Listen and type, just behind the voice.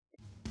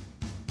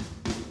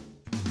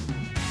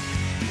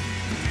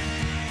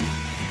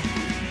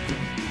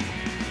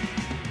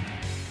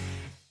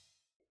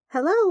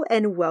Hello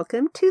and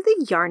welcome to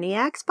the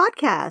Yarniacs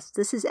podcast.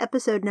 This is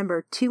episode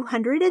number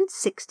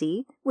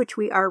 260, which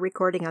we are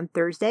recording on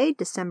Thursday,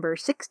 December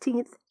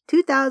 16th,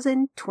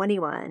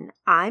 2021.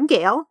 I'm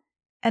Gail.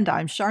 And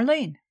I'm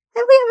Charlene.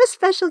 And we have a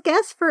special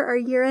guest for our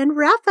year-end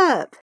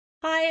wrap-up.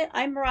 Hi,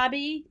 I'm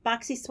Robbie,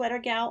 Boxy Sweater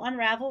Gal on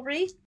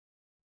Ravelry.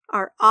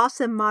 Our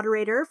awesome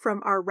moderator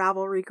from our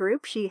Ravelry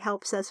group. She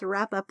helps us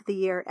wrap up the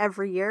year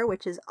every year,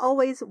 which is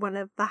always one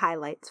of the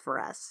highlights for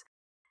us.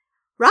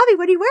 Robbie,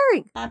 what are you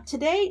wearing?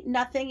 Today,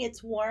 nothing.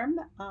 It's warm,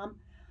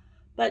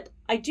 but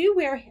I do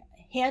wear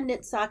hand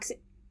knit socks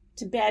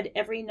to bed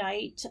every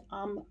night.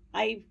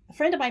 A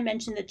friend of mine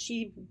mentioned that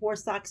she wore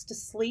socks to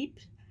sleep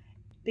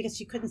because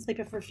she couldn't sleep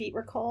if her feet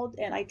were cold,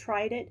 and I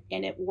tried it,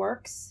 and it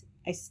works.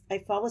 I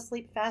fall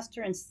asleep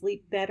faster and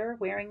sleep better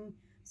wearing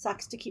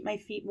socks to keep my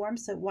feet warm,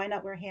 so why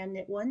not wear hand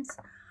knit ones?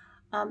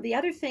 The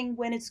other thing,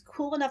 when it's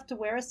cool enough to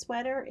wear a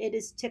sweater, it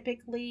is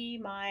typically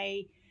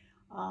my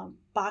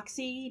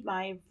Boxy,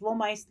 my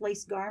Wollmeise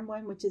lace garn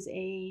one, which is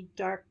a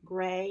dark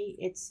gray.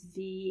 It's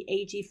the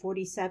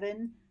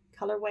AG47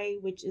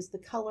 colorway, which is the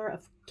color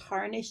of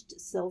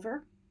tarnished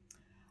silver.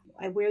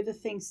 I wear the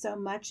thing so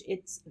much,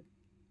 it's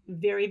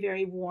very,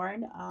 very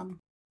worn.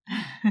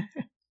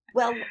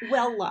 Well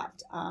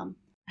loved.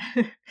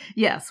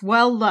 Yes,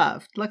 well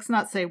loved. Let's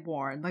not say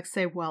worn. Let's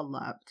say well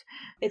loved.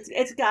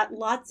 It's got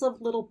lots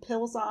of little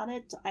pills on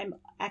it. I'm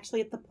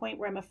actually at the point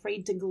where I'm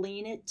afraid to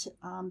glean it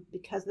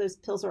because those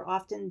pills are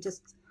often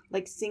just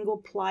like single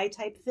ply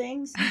type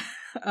things.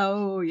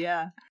 Oh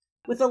yeah.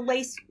 With a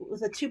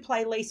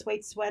 2-ply lace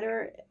weight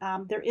sweater,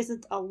 there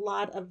isn't a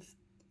lot of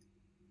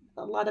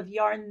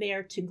yarn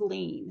there to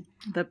glean.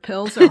 The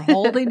pills are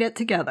holding it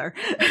together.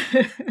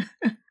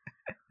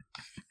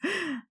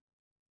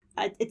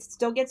 It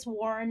still gets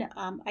worn.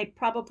 I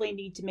probably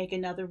need to make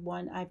another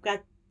one. I've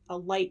got a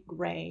light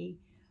gray.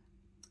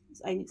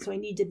 So I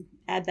need to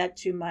add that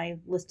to my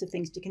list of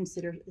things to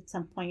consider at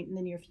some point in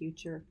the near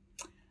future.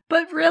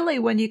 But really,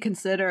 when you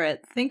consider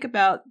it, think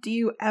about, do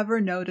you ever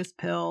notice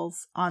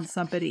pills on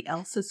somebody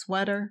else's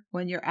sweater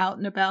when you're out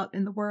and about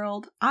in the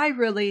world? I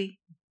really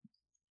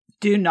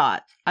do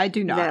not. I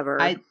do not. Never.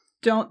 I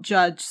don't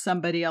judge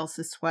somebody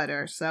else's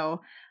sweater.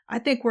 So I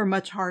think we're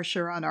much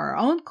harsher on our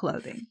own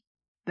clothing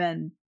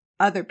than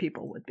other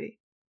people would be.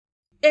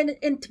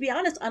 And to be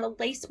honest, on a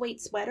lace weight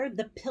sweater,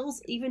 the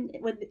pills, even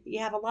when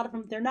you have a lot of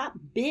them, they're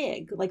not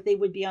big like they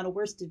would be on a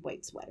worsted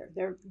weight sweater.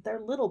 They're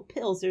little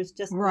pills. There's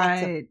just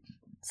lots of...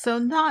 So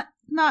not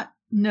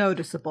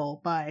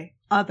noticeable by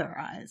other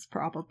eyes,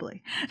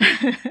 probably.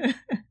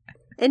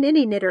 And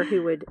any knitter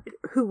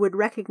who would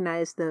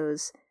recognize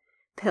those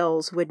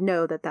pills would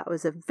know that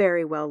was a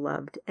very well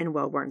loved and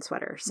well worn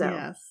sweater. So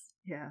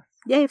yes.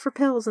 Yay for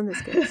pills in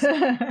this case.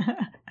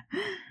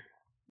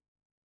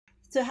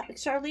 So,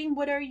 Charlene,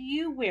 what are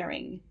you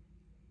wearing?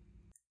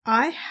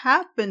 I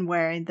have been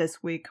wearing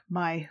this week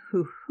my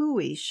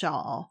Huhui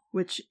shawl,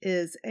 which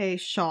is a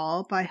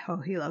shawl by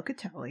Joji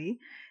Locatelli.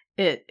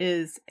 It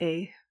is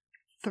a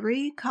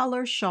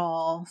 3-color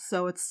shawl,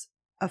 so it's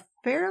a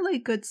fairly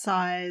good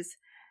size.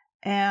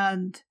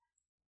 And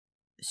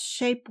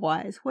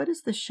shape-wise, what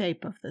is the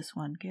shape of this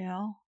one,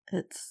 Gail?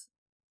 It's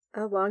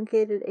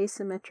elongated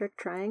asymmetric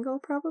triangle,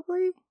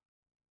 probably?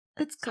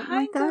 It's something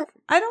kind like that.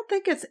 I don't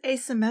think it's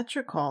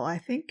asymmetrical. I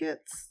think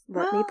it's...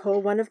 Let me pull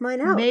one of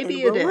mine out.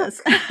 Maybe it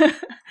is.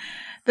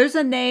 There's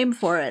a name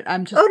for it. Oh,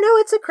 no,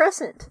 it's a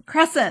crescent.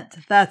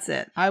 Crescent. That's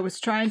it. I was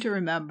trying to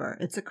remember.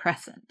 It's a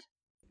crescent.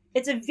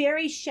 It's a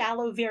very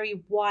shallow,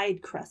 very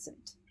wide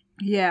crescent.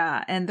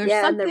 Yeah, and there's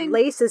something... and the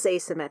lace is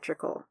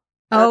asymmetrical.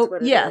 That's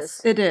what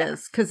yes, it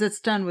is, because it's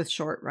done with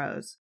short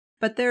rows.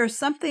 But there is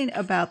something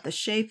about the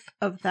shape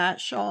of that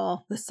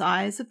shawl, the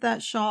size of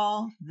that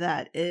shawl,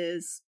 that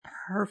is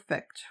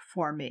perfect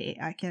for me.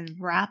 I can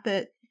wrap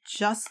it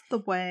just the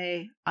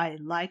way I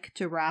like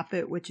to wrap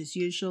it, which is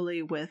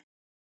usually with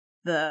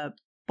the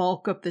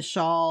bulk of the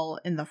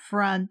shawl in the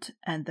front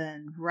and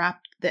then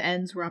the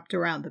ends wrapped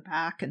around the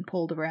back and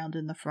pulled around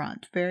in the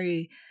front.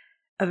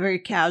 A very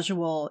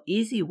casual,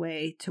 easy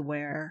way to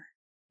wear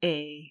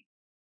a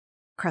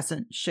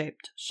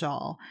crescent-shaped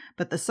shawl.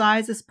 But the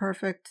size is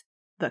perfect.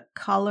 The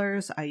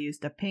colors, I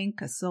used a pink,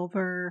 a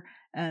silver,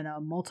 and a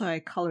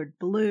multicolored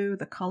blue.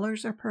 The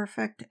colors are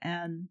perfect,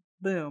 and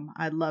boom,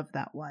 I love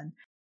that one.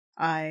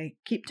 I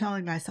keep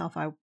telling myself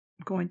I'm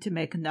going to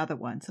make another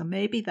one, so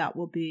maybe that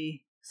will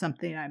be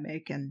something I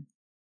make in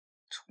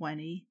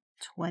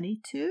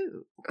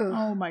 2022.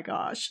 Oh my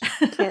gosh.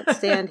 Can't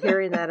stand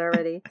hearing that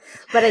already.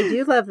 But I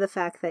do love the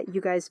fact that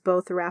you guys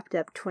both wrapped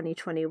up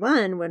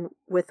 2021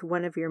 with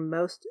one of your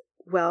most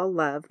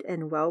well-loved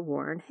and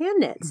well-worn hand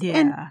knits. Yeah,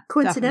 and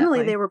coincidentally,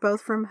 definitely. They were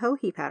both from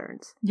Joji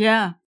patterns.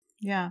 Yeah,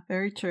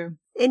 very true.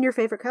 In your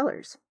favorite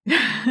colors.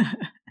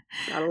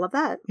 Gotta love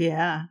that.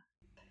 Yeah.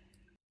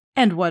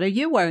 And what are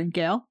you wearing,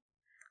 Gail?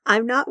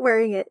 I'm not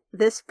wearing it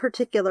this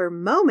particular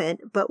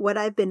moment, but what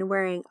I've been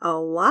wearing a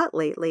lot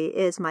lately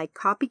is my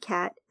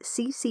Copycat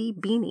CC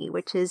beanie,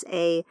 which is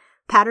a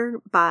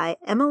pattern by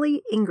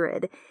Emily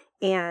Ingrid.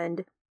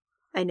 And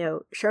I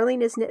know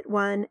Charlene has knit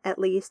one at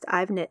least.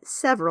 I've knit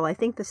several. I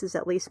think this is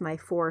at least my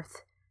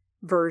fourth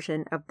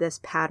version of this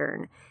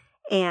pattern.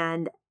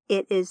 And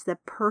it is the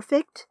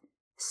perfect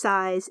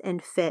size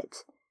and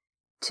fit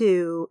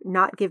to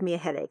not give me a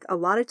headache. A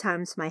lot of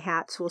times my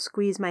hats will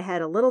squeeze my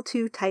head a little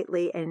too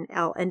tightly and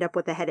I'll end up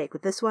with a headache.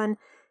 With this one,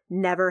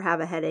 never have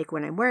a headache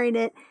when I'm wearing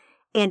it.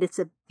 And it's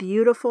a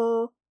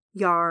beautiful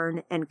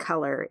yarn and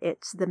color.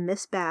 It's the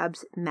Miss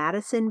Babs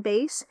Madison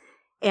base.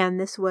 And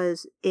this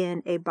was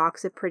in a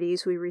box of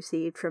pretties we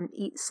received from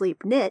Eat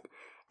Sleep Knit.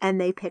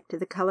 And they picked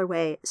the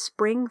colorway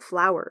Spring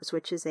Flowers,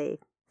 which is a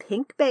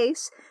pink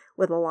base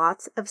with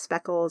lots of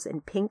speckles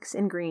and pinks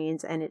and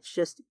greens. And it's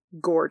just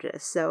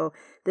gorgeous. So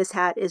this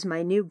hat is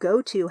my new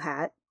go-to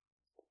hat.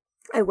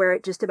 I wear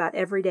it just about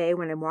every day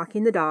when I'm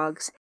walking the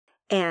dogs.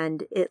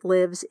 And it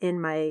lives in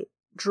my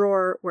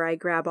drawer where I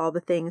grab all the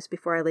things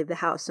before I leave the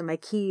house. So my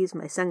keys,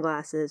 my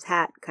sunglasses,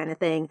 hat kind of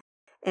thing.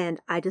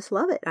 And I just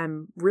love it.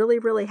 I'm really,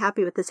 really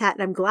happy with this hat.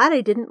 And I'm glad I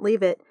didn't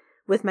leave it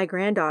with my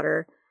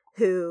granddaughter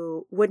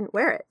who wouldn't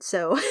wear it.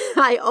 So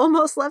I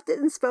almost left it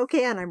in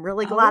Spokane. I'm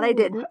really glad I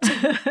didn't.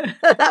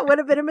 That would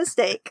have been a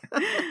mistake.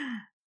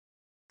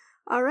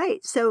 All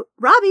right. So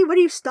Robbie, what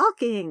are you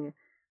stalking?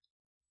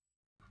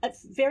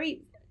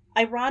 Very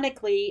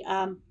ironically,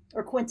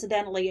 or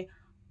coincidentally,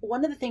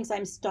 one of the things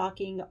I'm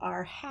stocking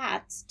are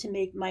hats to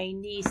make my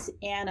niece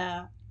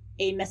Anna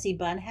a messy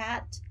bun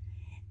hat.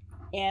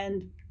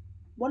 And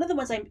one of the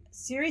ones I'm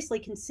seriously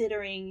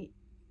considering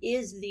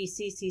is the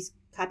CC's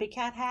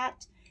copycat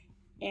hat.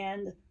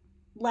 And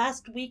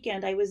last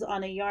weekend I was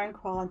on a yarn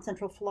crawl in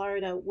Central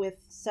Florida with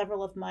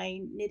several of my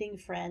knitting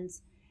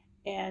friends.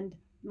 And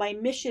my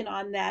mission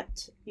on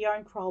that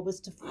yarn crawl was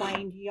to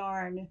find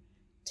yarn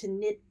to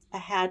knit a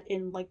hat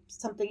in, like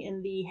something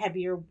in the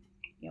heavier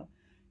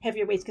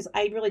weights, because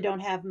I really don't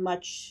have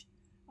much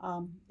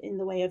in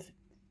the way of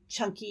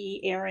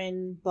chunky,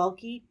 Aran,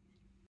 bulky.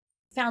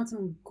 Found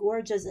some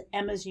gorgeous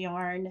Emma's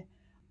yarn,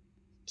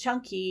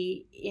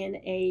 chunky in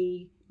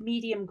a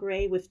medium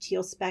gray with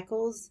teal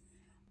speckles,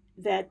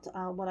 that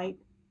when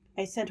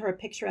I sent her a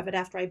picture of it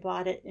after I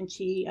bought it, and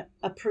she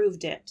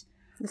approved it.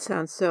 It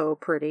sounds so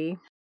pretty.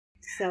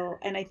 So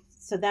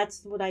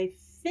that's what I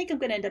think I'm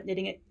going to end up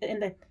knitting it.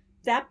 And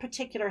that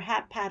particular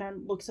hat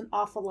pattern looks an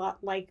awful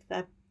lot like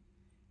the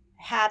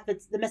hat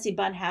that's the messy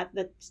bun hat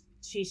that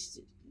she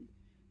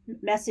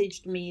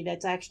messaged me.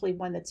 That's actually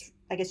one that's,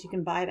 I guess you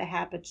can buy the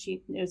hat, but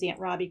she knows Aunt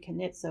Robbie can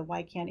knit, so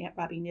why can't Aunt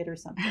Robbie knit or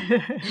something?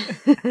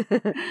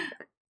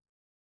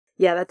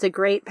 Yeah, that's a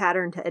great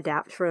pattern to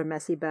adapt for a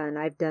messy bun.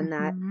 I've done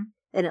that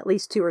in at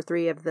least 2 or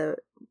 3 of the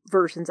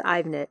versions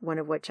I've knit, one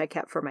of which I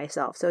kept for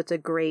myself. So it's a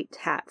great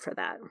hat for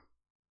that.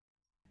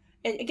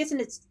 I guess,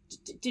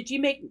 did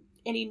you make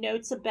any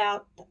notes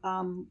about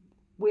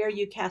where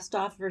you cast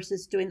off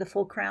versus doing the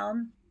full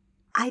crown?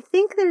 I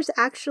think there's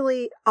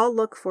actually, I'll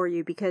look for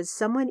you because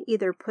someone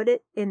either put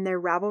it in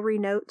their Ravelry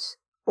notes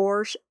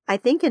or I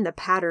think in the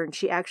pattern,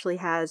 she actually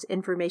has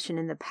information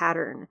in the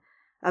pattern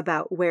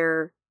about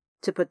where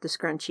to put the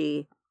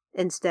scrunchie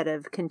instead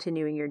of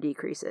continuing your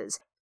decreases.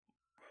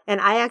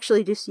 And I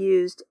actually just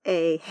used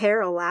a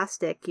hair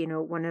elastic,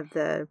 one of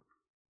the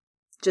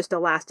just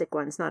elastic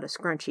ones, not a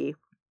scrunchie.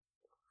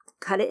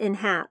 Cut it in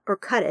half, or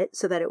cut it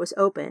so that it was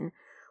open,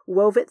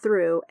 wove it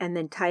through, and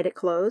then tied it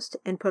closed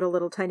and put a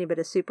little tiny bit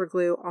of super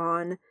glue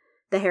on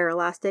the hair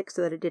elastic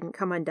so that it didn't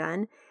come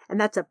undone.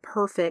 And that's a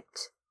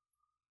perfect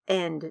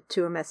end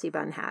to a messy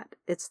bun hat.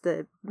 It's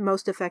the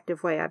most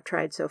effective way I've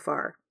tried so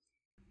far.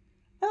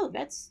 Oh,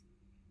 that's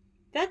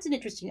an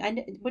interesting.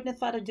 I wouldn't have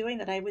thought of doing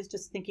that. I was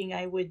just thinking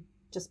I would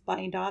just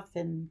bind off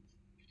and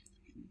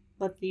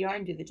let the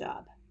yarn do the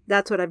job.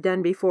 That's what I've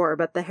done before,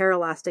 but the hair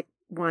elastic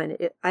one,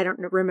 I don't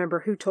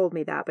remember who told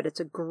me that, but it's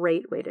a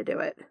great way to do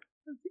it.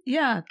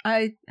 Yeah,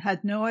 I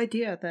had no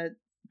idea that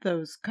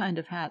those kind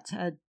of hats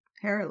had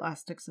hair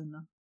elastics in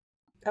them.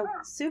 Oh,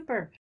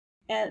 super.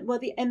 And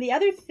the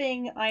other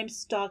thing I'm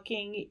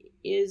stocking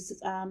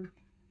is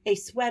a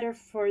sweater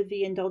for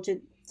the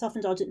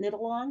self-indulgent knit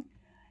along.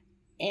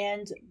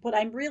 And what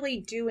I'm really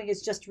doing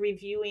is just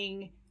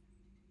reviewing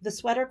the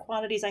sweater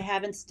quantities I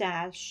have in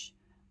stash.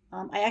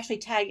 I actually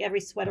tag every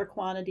sweater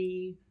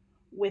quantity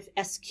with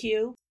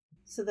SQ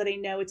so that I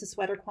know it's a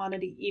sweater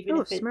quantity,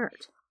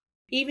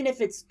 even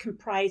if it's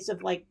comprised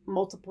of like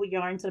multiple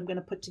yarns that I'm going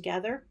to put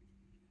together.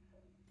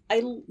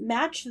 I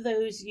match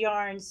those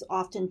yarns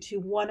often to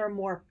one or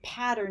more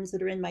patterns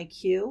that are in my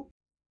queue.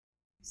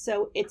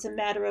 So it's a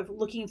matter of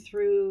looking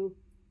through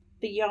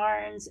the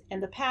yarns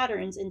and the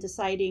patterns and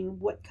deciding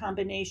what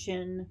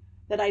combination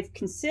that I've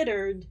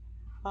considered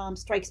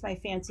strikes my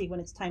fancy when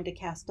it's time to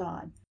cast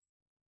on.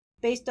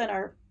 Based on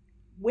our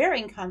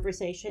wearing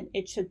conversation,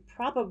 it should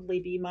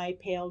probably be my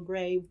pale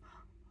gray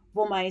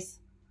Woolmice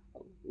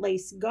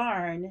lace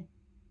garn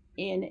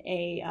in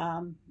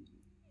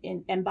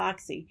in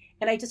emboxy.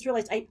 And I just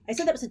realized I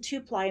said that was a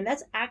 2-ply, and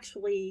that's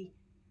actually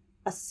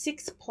a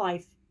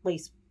 6-ply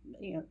lace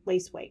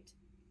weight.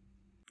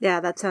 Yeah,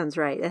 that sounds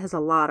right. It has a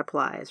lot of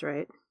plies,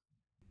 right?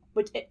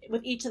 With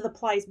each of the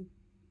plies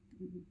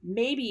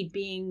maybe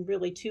being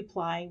really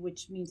 2-ply,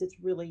 which means it's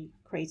really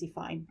crazy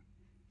fine.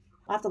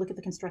 I'll have to look at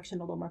the construction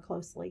a little more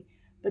closely.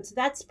 But so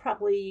that's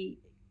probably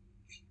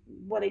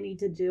what I need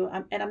to do.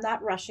 And I'm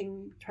not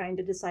rushing trying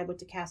to decide what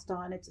to cast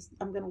on.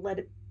 I'm going to let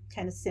it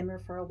kind of simmer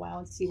for a while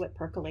and see what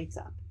percolates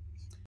up.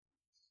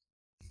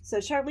 So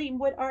Charlene,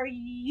 what are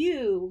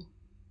you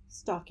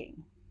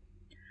stalking?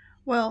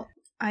 Well,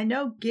 I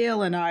know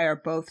Gail and I are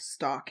both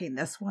stalking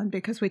this one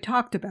because we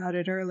talked about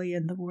it early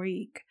in the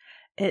week.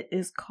 It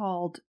is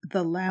called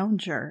The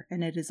Lounger,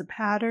 and it is a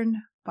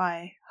pattern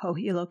by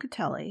Joji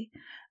Locatelli,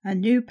 a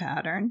new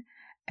pattern.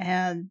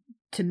 And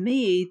to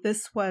me,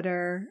 this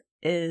sweater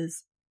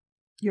is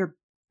your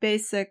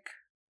basic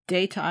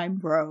daytime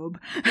robe.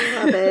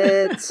 Love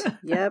it.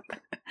 Yep.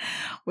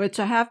 Which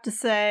I have to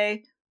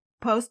say,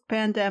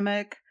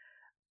 post-pandemic,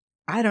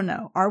 I don't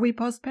know. Are we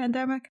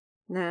post-pandemic?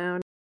 No.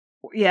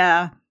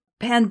 Yeah.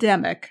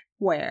 Pandemic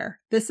wear.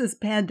 This is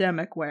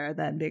pandemic wear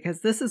then,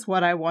 because this is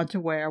what I want to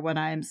wear when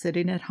I am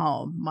sitting at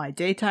home, my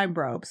daytime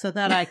robe, so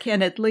that I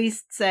can at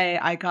least say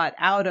I got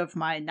out of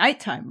my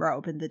nighttime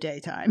robe in the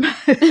daytime.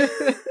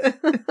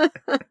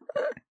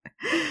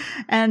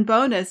 And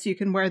bonus, you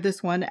can wear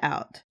this one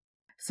out.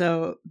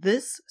 So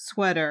this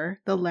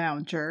sweater, the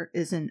Lounger,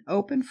 is an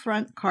open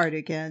front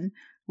cardigan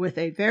with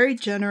a very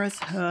generous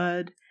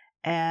hood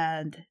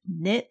and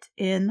knit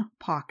in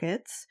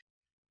pockets.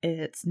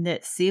 It's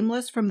knit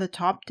seamless from the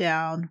top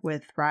down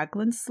with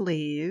raglan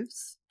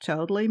sleeves.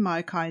 Totally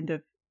my kind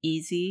of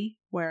easy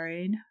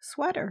wearing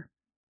sweater.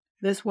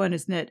 This one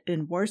is knit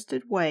in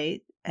worsted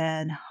weight,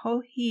 and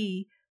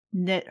Joji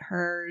knit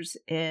hers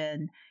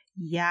in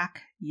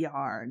yak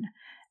yarn.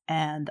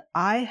 And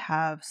I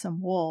have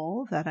some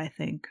wool that I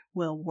think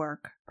will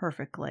work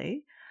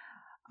perfectly.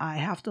 I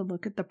have to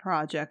look at the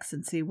projects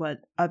and see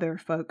what other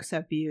folks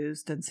have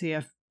used and see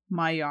if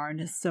my yarn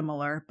is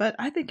similar, but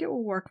I think it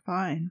will work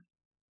fine.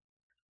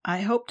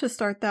 I hope to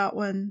start that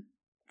one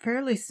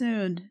fairly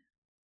soon.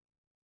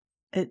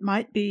 It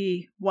might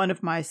be one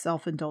of my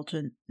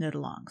self-indulgent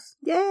knit-alongs.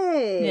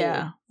 Yay!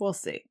 Yeah, we'll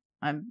see.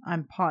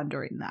 I'm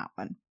pondering that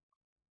one.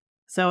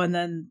 So, and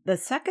then the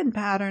second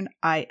pattern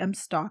I am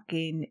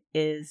stalking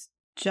is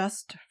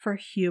just for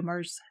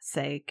humor's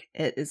sake.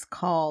 It is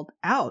called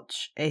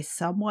Ouch, a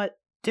somewhat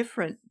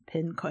different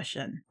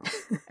pincushion.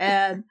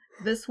 And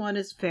this one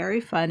is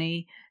very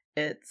funny.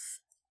 It's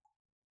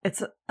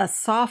a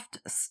soft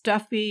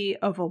stuffy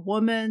of a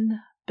woman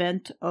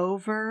bent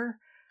over,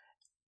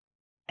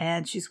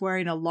 and she's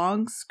wearing a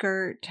long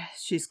skirt.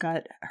 She's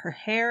got her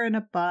hair in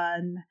a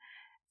bun,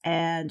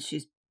 and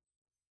she's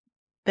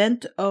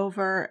bent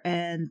over,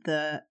 and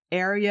the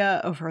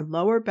area of her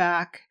lower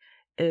back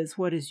is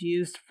what is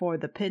used for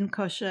the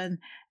pincushion,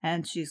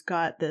 and she's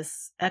got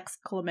this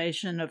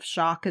exclamation of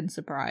shock and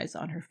surprise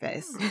on her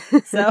face.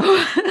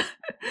 So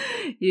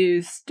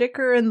you stick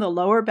her in the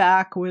lower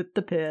back with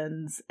the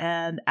pins,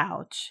 and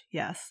ouch,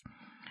 yes.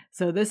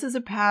 So this is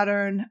a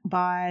pattern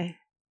by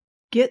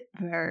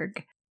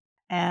Gitberg,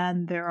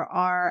 and there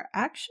are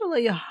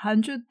actually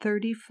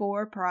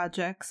 134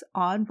 projects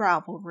on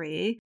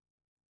Ravelry.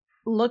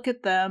 Look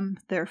at them.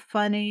 They're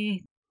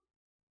funny.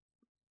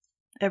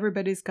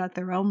 Everybody's got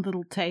their own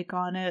little take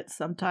on it.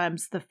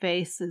 Sometimes the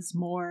face is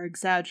more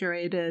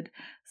exaggerated.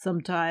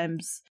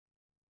 Sometimes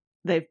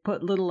they've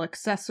put little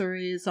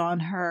accessories on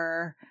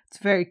her. It's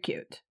very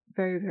cute.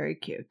 Very, very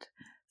cute.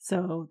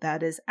 So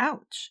that is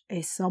Ouch,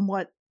 a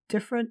somewhat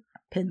different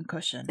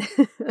pincushion.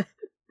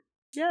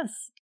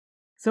 Yes.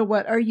 So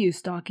what are you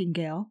stalking,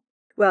 Gail?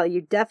 Well,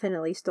 you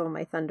definitely stole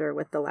my thunder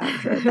with the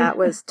Lounger. That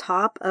was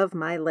top of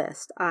my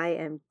list. I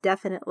am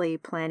definitely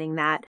planning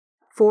that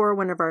for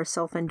one of our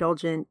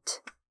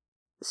self-indulgent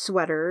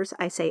sweaters.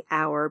 I say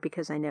our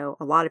because I know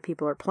a lot of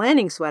people are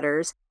planning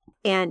sweaters,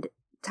 and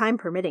time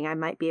permitting, I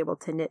might be able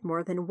to knit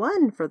more than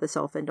one for the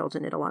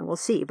self-indulgent knit-along. We'll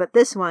see. But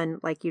this one,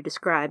 like you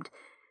described,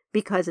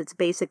 because it's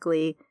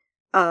basically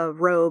a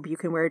robe you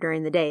can wear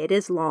during the day, it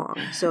is long.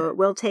 So it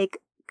will take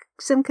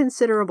some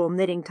considerable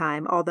knitting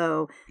time,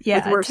 although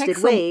with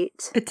worsted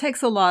weight... It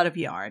takes a lot of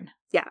yarn.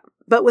 Yeah,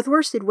 but with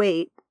worsted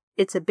weight,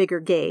 it's a bigger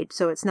gauge,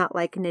 so it's not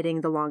like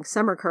knitting the long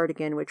summer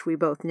cardigan, which we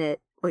both knit.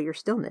 Well, you're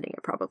still knitting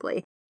it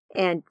probably.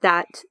 And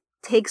that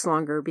takes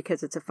longer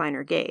because it's a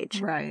finer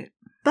gauge. Right.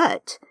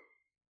 But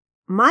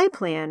my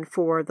plan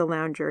for the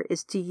Lounger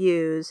is to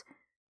use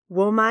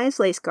Woolmise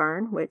lace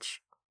garn,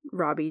 which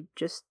Robbie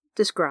just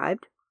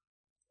described,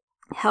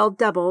 held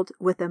doubled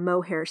with a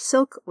mohair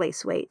silk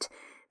lace weight,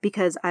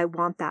 because I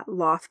want that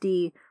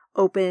lofty,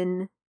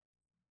 open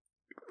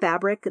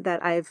fabric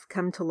that I've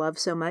come to love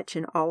so much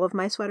in all of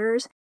my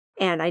sweaters.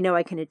 And I know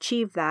I can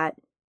achieve that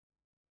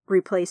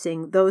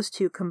replacing those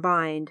two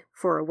combined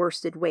for a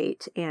worsted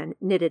weight and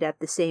knitted at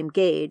the same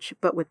gauge,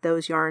 but with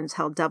those yarns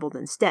held doubled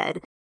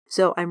instead.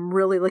 So I'm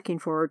really looking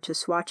forward to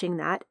swatching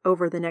that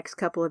over the next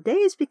couple of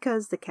days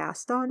because the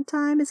cast on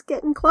time is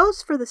getting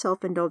close for the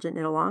self-indulgent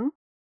knit-along.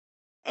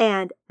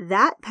 And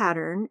that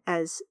pattern,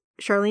 as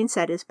Charlene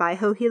said, is by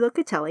Joji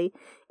Locatelli.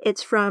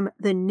 It's from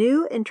the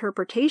New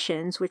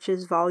Interpretations, which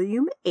is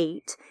volume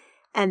 8.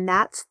 And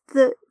that's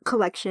the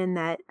collection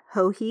that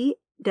Joji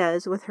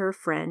does with her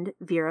friend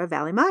Vera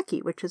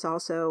Valimaki, which is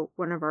also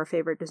one of our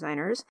favorite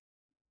designers.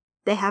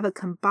 They have a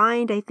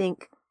combined, I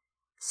think,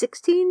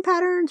 16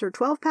 patterns or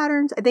 12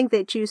 patterns. I think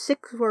they choose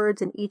 6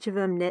 words and each of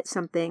them knit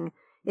something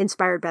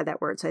inspired by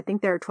that word. So I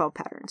think there are 12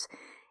 patterns.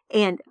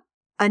 And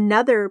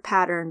another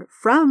pattern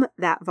from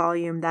that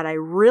volume that I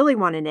really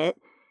want to knit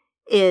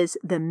is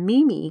the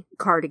Mimi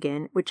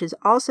cardigan, which is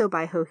also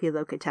by Joji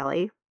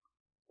Locatelli.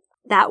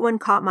 That one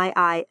caught my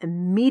eye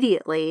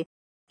immediately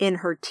in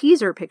her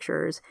teaser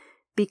pictures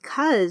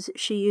because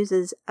she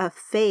uses a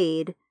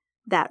fade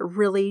that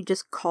really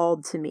just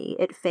called to me.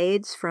 It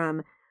fades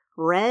from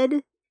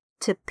red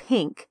to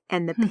pink,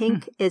 and the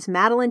pink is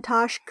Madeline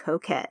Tosh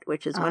Coquette,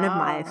 which is one of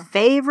my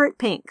favorite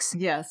pinks.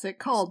 Yes, it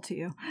called to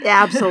you.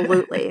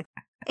 Absolutely.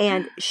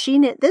 And she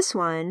knit this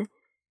one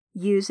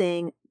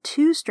using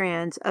 2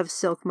 strands of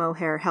silk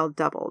mohair held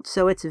doubled.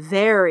 So it's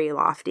very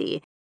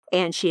lofty.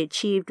 And she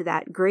achieved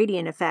that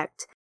gradient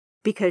effect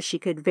because she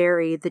could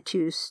vary the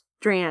 2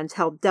 strands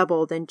held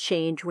doubled and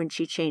change when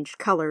she changed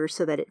colors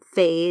so that it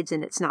fades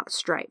and it's not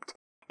striped.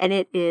 And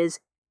it is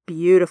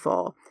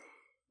beautiful.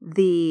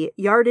 The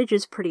yardage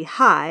is pretty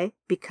high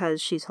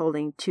because she's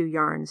holding 2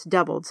 yarns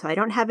doubled. So I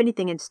don't have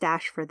anything in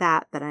stash for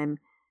that I'm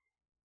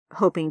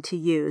hoping to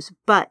use.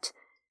 But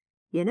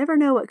you never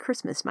know what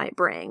Christmas might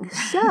bring.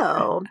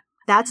 So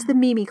that's the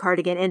Mimi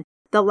cardigan. And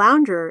the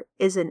lounger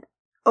is an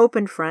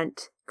open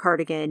front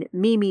cardigan.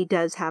 Mimi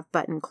does have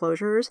button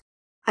closures.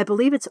 I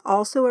believe it's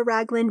also a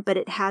raglan, but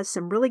it has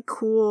some really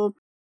cool,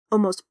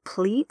 almost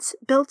pleats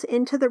built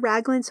into the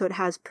raglan. So it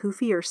has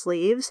poofier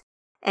sleeves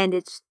and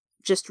it's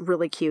just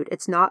really cute.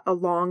 It's not a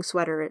long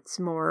sweater. It's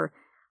more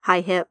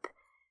high hip,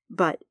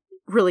 but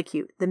really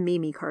cute. The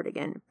Mimi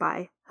cardigan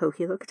by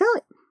Joji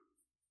Locatelli.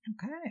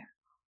 Okay.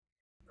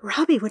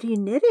 Robbie, what are you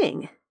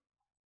knitting?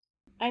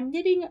 I'm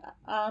knitting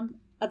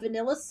a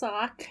vanilla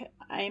sock.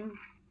 I'm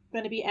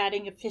going to be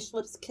adding a fish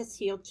lips kiss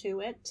heel to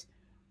it.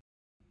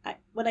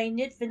 When I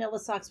knit vanilla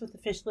socks with the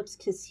fish lips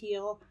kiss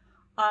heel,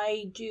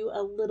 I do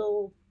a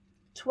little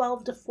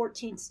 12 to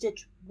 14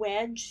 stitch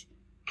wedge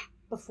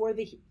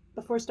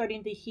before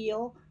starting the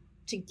heel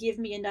to give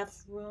me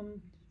enough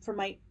room for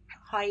my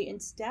high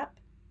instep.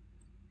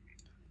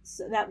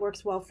 So that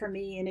works well for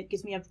me, and it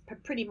gives me a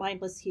pretty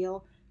mindless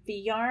heel. The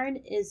yarn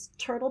is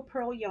Turtle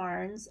Pearl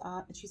Yarns.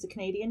 She's a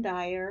Canadian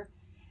dyer,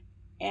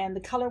 and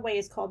the colorway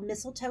is called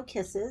Mistletoe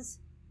Kisses.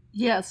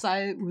 Yes,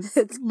 I was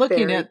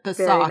looking at the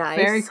sock. Nice.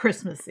 Very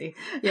Christmassy.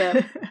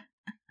 Yeah.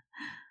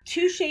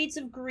 2 shades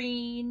of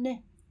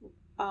green,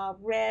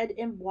 red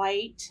and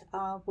white,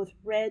 with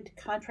red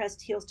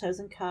contrast heels, toes,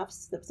 and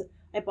cuffs.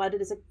 I bought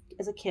it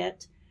as a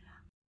kit.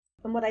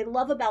 And what I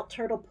love about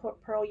Turtle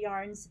Pearl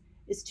Yarns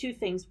is 2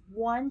 things.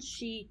 One,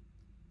 she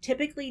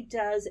typically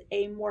does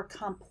a more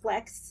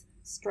complex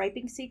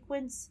striping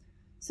sequence.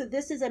 So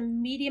this is a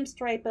medium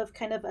stripe of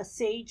kind of a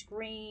sage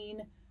green,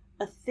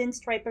 a thin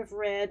stripe of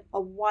red, a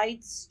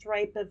wide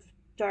stripe of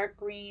dark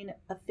green,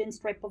 a thin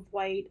stripe of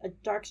white, a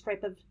dark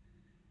stripe of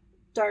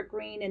dark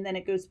green, and then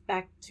it goes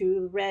back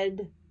to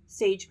red,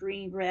 sage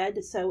green,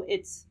 red. So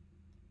it's,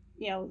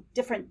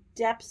 different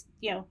depths,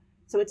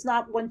 so it's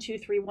not 1, 2,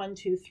 3, 1,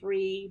 2,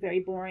 3, very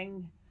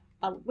boring,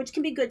 which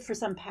can be good for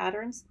some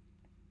patterns.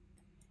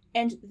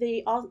 And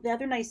the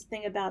other nice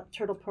thing about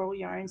Turtle Pearl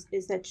Yarns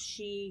is that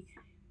she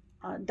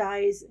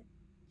dyes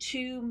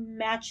 2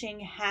 matching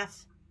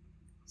half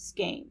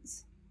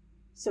skeins.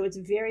 So it's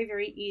very,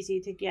 very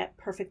easy to get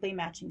perfectly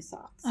matching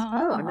socks.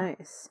 Oh,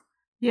 nice.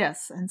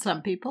 Yes, and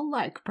some people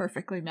like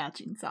perfectly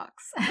matching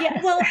socks.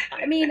 Yeah, well,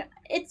 I mean,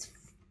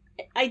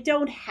 I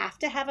don't have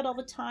to have it all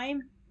the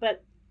time,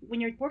 but when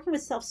you're working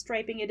with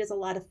self-striping, it is a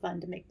lot of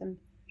fun to make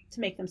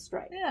them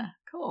stripe. Yeah,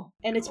 cool.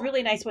 And it's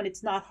really nice when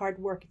it's not hard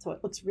work, so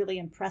it looks really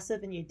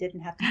impressive and you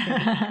didn't have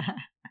to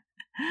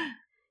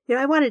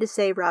I wanted to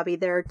say, Robbie,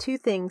 there are 2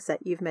 things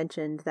that you've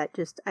mentioned that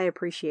just I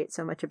appreciate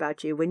so much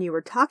about you. When you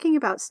were talking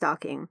about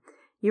stocking,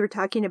 you were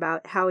talking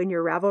about how in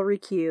your Ravelry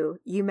queue,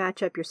 you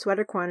match up your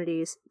sweater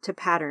quantities to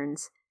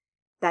patterns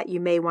that you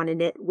may want to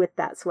knit with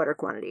that sweater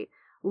quantity.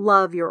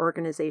 Love your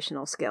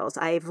organizational skills.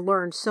 I've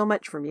learned so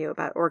much from you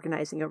about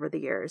organizing over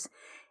the years.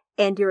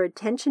 And your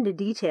attention to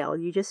detail,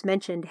 you just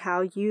mentioned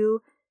how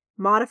you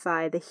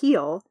modify the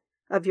heel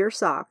of your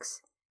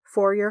socks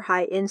for your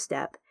high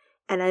instep.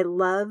 And I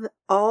love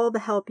all the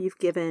help you've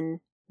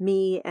given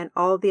me and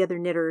all the other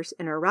knitters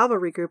in our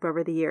Ravelry group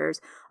over the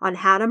years on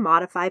how to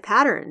modify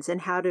patterns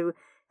and how to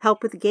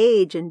help with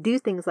gauge and do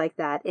things like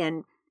that.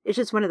 And it's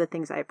just one of the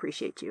things I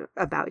appreciate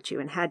about you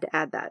and had to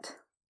add that.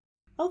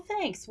 Oh,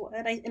 thanks.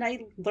 And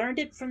I learned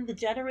it from the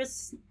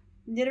generous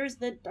knitters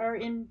that are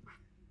in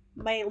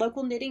my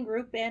local knitting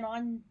group and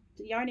on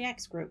the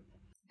Yarniacs group.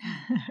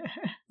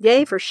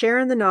 Yay for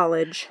sharing the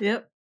knowledge.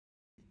 Yep.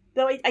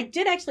 Though I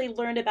did actually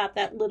learn about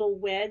that little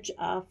wedge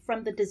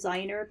from the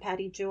designer,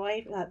 Patty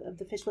Joy, of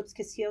the Fish Lips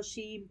Kiss Heel.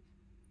 She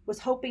was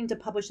hoping to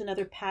publish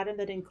another pattern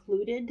that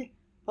included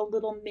a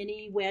little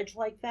mini wedge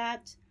like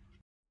that.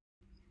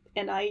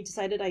 And I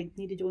decided I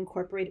needed to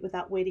incorporate it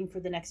without waiting for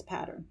the next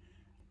pattern.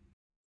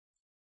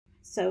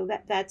 So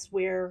that's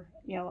where,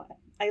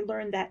 I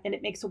learned that, and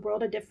it makes a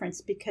world of difference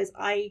because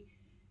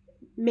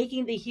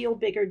making the heel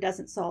bigger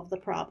doesn't solve the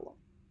problem.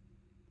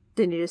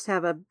 Then you just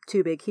have a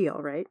too big heel,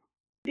 right?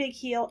 Big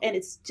heel, and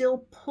it's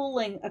still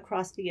pulling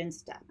across the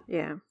instep.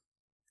 Yeah.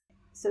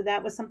 So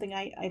that was something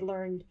I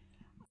learned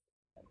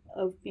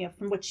of,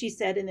 from what she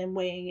said, and then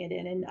weighing it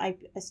in. And I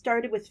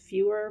started with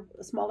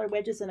smaller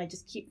wedges, and I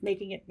just keep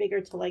making it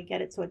bigger till I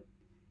get it so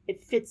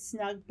it fits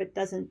snug but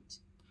doesn't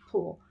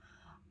pull.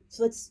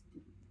 So let's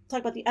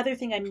talk about the other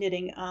thing I'm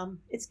knitting.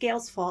 It's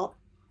Gail's fault.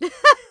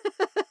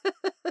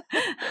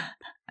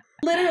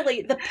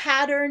 Literally, the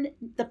pattern,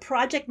 the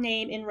project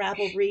name in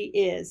Ravelry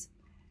is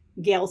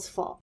Gail's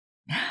fault.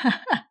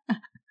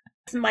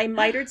 It's my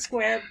mitered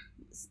square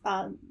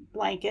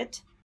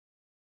blanket.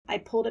 I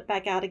pulled it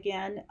back out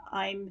again.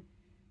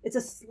 It's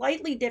a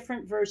slightly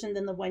different version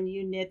than the one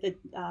you knit that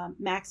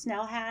Max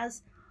now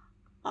has.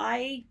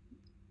 I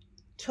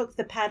took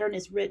the pattern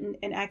as written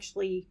and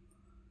actually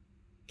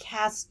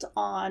cast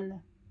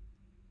on.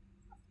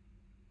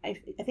 I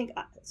think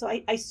so.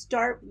 I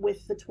start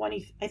with the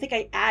 20. I think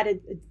I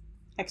added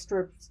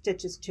extra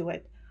stitches to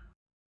it,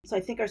 so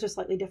I think ours are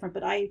slightly different.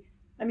 But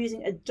I'm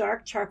using a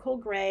dark charcoal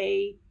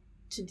gray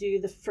to do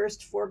the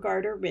first 4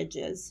 garter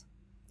ridges,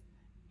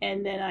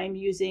 and then I'm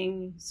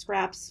using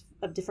scraps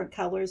of different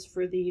colors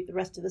for the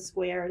rest of the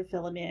square to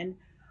fill them in.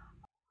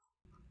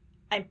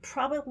 I'm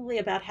probably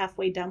about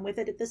halfway done with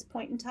it at this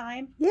point in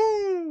time.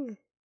 Yay!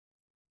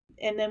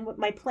 And then what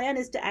my plan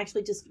is to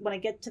actually just, when I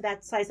get to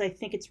that size I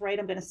think it's right,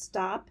 I'm going to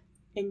stop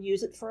and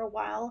use it for a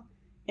while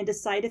and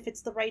decide if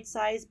it's the right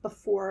size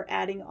before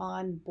adding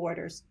on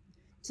borders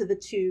to the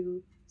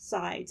 2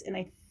 sides. And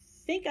I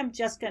think I'm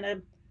just going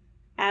to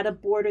add a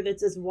border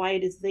that's as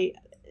wide as the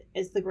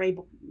gray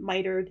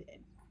mitered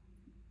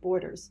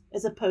borders,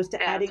 as opposed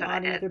to adding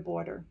on another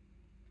border.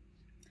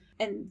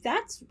 And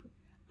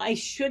I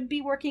should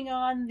be working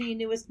on the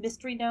newest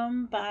Mystery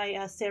Gnome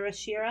by Sarah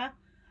Shira,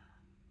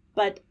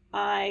 but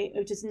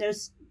which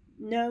is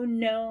no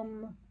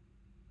gnome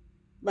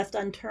left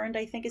unturned,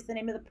 I think is the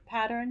name of the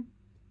pattern.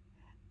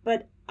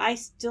 But I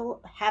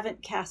still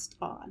haven't cast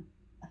on.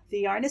 The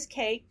yarn is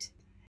caked.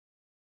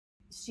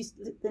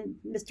 The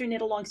Mr.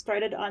 Knit Along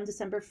started on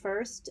December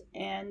 1st,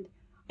 and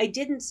I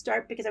didn't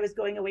start because I was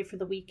going away for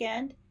the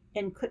weekend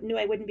and knew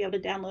I wouldn't be able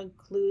to download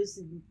clues,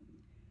 and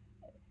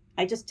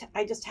I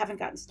just haven't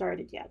gotten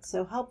started yet.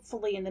 So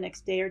hopefully in the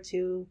next day or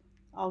two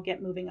I'll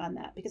get moving on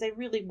that, because I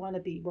really want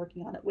to be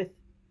working on it with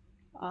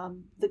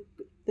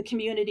the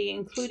community,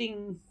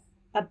 including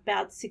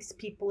about 6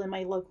 people in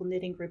my local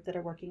knitting group that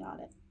are working on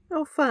it.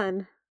 Oh,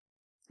 fun.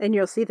 And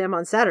you'll see them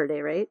on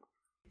Saturday, right?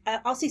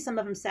 I'll see some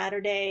of them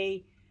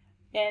Saturday,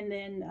 and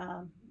then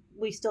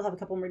we still have a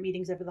couple more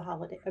meetings over the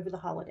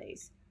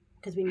holidays,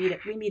 because we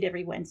meet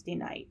every Wednesday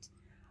night,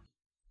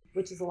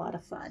 which is a lot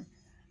of fun.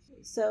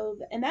 So,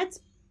 and that's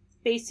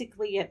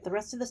basically it. The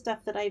rest of the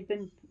stuff that I've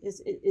been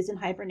is in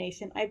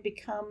hibernation. I've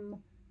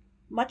become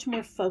much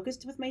more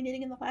focused with my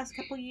knitting in the last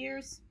couple of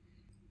years.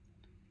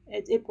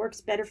 It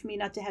works better for me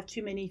not to have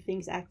too many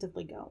things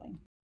actively going.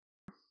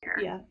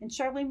 Yeah. And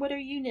Charlene, what are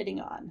you knitting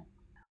on?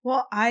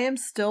 Well, I am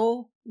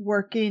still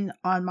working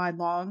on my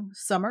long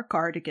summer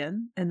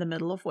cardigan in the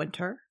middle of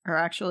winter, or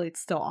actually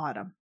it's still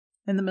autumn,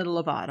 in the middle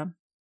of autumn.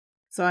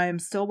 So I am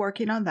still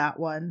working on that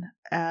one.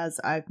 As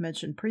I've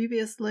mentioned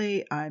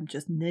previously, I'm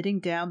just knitting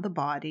down the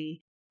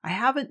body. I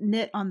haven't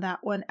knit on that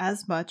one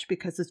as much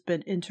because it's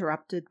been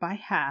interrupted by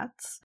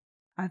hats.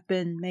 I've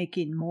been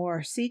making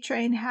more sea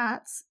train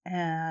hats,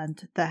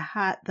 and the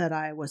hat that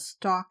I was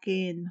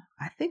stocking,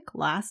 I think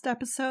last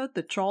episode,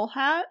 the troll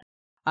hat,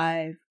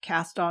 I've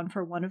cast on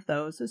for one of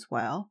those as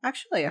well.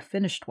 Actually, I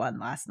finished one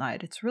last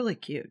night. It's really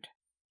cute.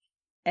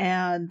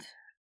 And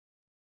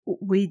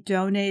we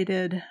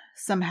donated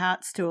some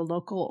hats to a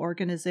local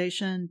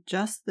organization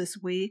just this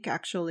week.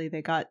 Actually,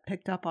 they got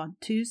picked up on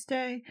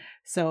Tuesday.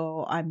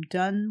 So I'm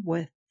done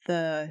with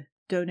the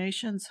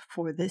donations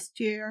for this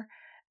year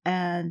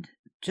and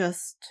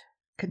just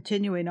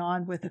continuing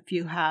on with a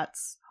few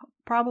hats,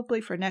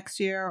 probably for next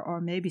year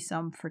or maybe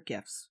some for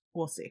gifts.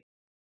 We'll see.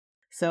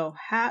 So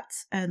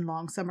hats and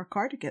long summer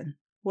cardigan.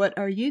 What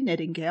are you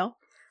knitting, Gail?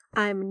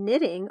 I'm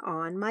knitting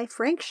on my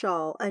Frank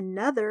shawl,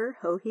 another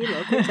Hohi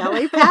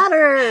Locatelli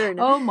pattern.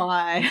 Oh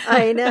my.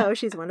 I know,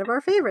 she's one of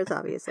our favorites,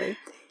 obviously.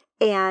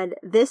 And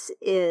this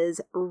is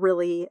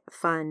really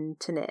fun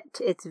to knit.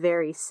 It's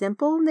very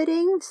simple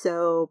knitting,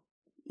 so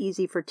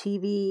easy for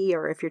TV,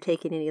 or if you're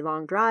taking any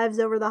long drives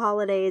over the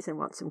holidays and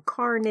want some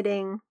car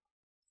knitting.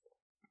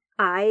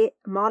 I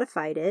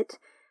modified it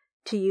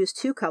to use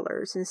 2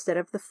 colors instead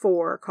of the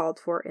 4 called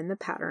for in the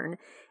pattern,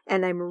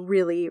 and I'm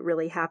really,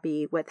 really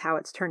happy with how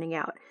it's turning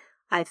out.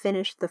 I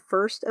finished the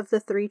first of the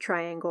 3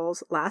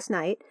 triangles last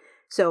night,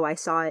 so I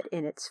saw it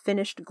in its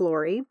finished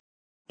glory.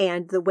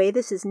 And the way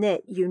this is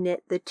knit, you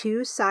knit the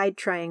 2 side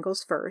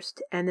triangles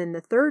first, and then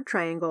the 3rd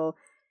triangle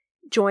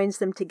joins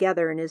them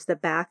together and is the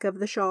back of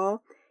the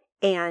shawl.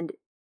 And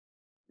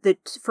the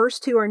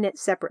first 2 are knit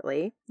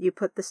separately. You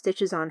put the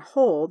stitches on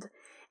hold,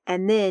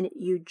 and then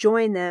you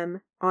join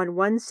them on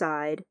one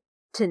side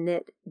to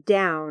knit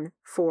down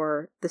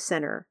for the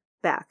center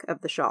back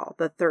of the shawl,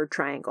 the third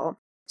triangle.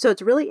 So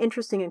it's really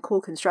interesting and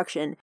cool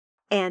construction.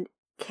 And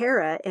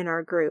Kara in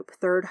our group,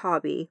 Third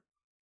Hobby,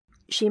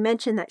 she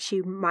mentioned that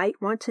she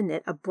might want to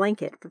knit a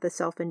blanket for the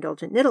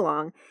self-indulgent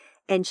knit-along.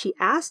 And she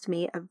asked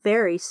me a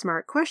very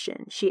smart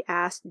question. She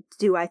asked,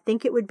 do I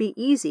think it would be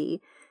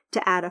easy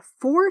to add a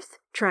fourth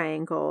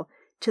triangle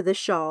to the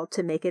shawl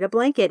to make it a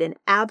blanket? And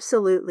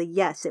absolutely,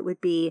 yes, it would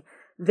be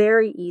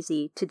very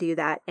easy to do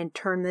that and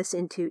turn this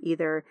into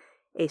either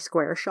a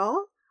square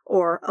shawl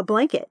or a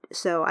blanket.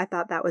 So I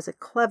thought that was a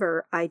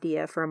clever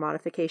idea for a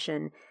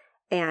modification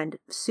and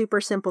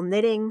super simple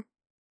knitting.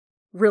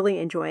 Really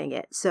enjoying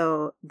it.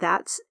 So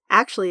that's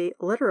actually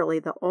literally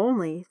the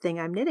only thing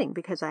I'm knitting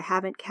because I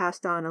haven't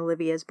cast on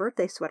Olivia's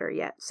birthday sweater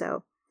yet.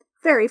 So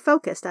very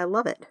focused. I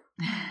love it.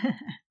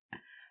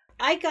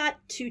 I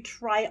got to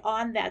try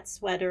on that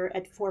sweater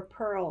at Four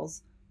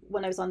Pearls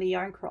when I was on the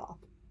yarn crawl.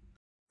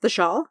 The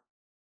shawl?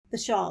 The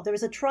shawl. There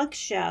was a trunk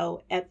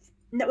show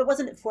no, it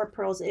wasn't at Four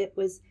Pearls. It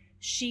was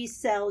She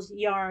Sells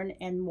Yarn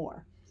and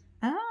More.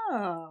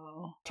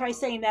 Oh. Try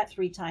saying that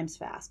 3 times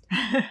fast.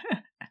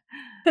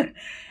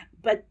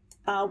 But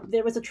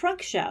there was a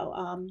trunk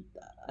show.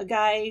 A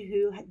guy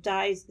who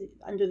dies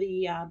under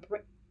the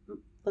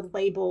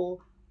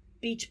label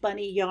Beach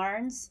Bunny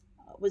Yarns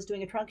was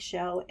doing a trunk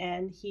show,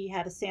 and he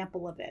had a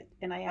sample of it.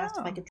 And I asked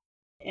if I could try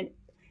it. And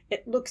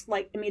it looks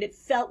like, it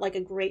felt like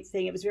a great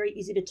thing. It was very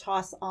easy to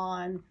toss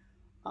on.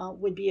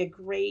 Would be a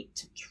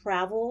great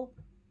travel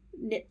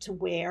knit to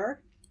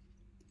wear,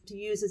 to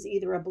use as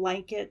either a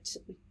blanket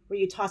where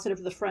you toss it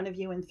over the front of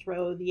you and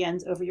throw the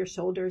ends over your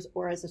shoulders,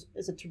 or as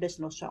a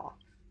traditional shawl.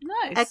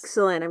 Nice.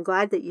 Excellent. I'm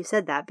glad that you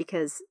said that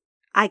because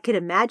I could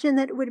imagine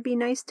that it would be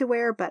nice to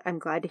wear, but I'm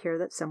glad to hear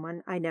that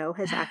someone I know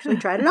has actually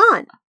tried it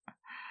on.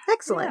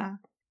 Excellent. Yeah.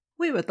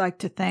 We would like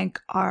to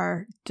thank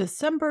our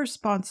December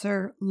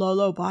sponsor,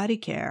 Lolo Body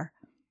Care.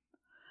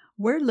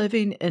 We're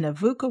living in a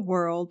VUCA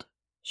world,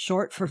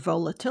 short for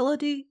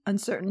volatility,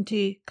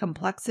 uncertainty,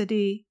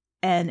 complexity,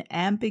 and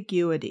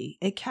ambiguity,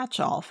 a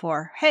catch-all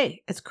for,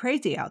 hey, it's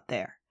crazy out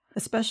there.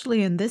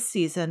 Especially in this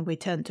season, we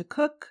tend to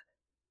cook,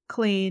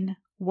 clean,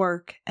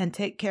 work, and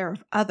take care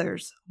of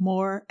others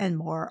more and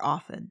more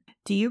often.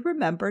 Do you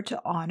remember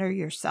to honor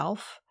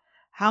yourself?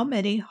 How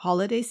many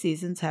holiday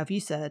seasons have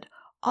you said,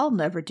 I'll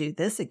never do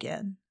this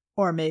again?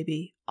 Or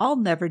maybe, I'll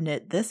never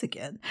knit this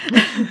again.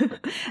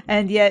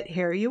 And yet,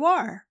 here you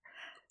are.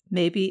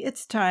 Maybe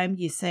it's time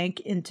you sank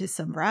into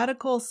some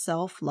radical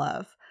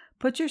self-love.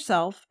 Put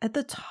yourself at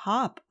the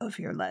top of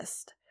your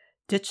list.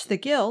 Ditch the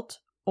guilt,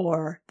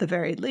 or, the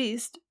very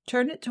least,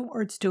 turn it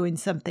towards doing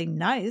something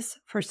nice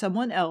for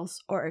someone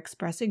else or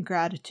expressing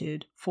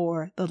gratitude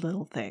for the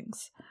little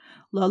things.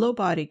 Lolo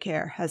Body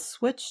Care has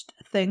switched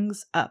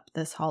things up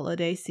this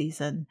holiday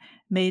season,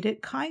 made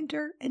it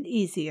kinder and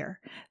easier.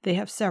 They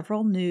have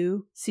several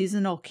new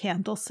seasonal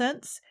candle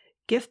scents,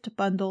 gift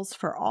bundles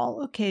for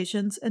all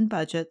occasions and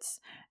budgets,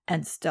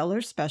 and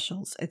stellar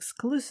specials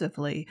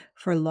exclusively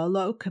for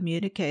Lolo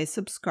Communique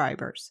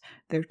subscribers,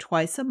 their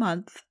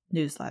twice-a-month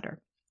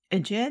newsletter.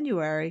 In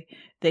January,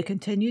 they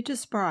continue to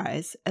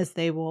surprise as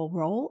they will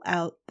roll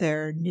out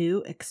their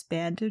new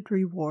expanded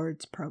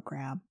rewards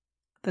program.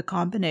 The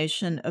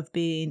combination of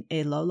being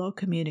a Lolo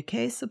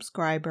Communique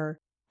subscriber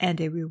and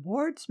a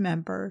rewards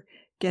member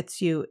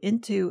gets you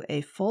into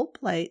a full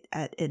plate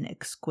at an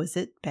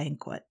exquisite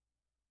banquet.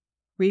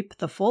 Reap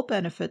the full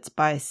benefits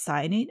by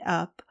signing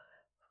up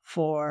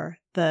for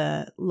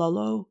the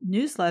Lolo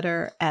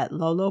newsletter at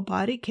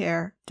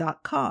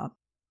lolobodycare.com.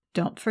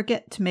 Don't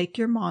forget to make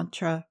your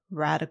mantra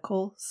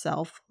radical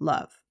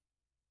self-love.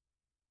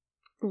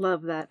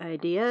 Love that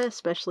idea,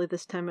 especially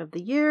this time of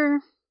the year.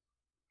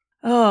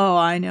 Oh,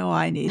 I know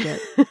I need it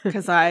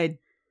because I'm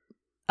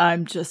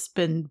just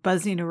been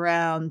buzzing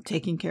around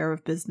taking care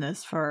of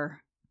business for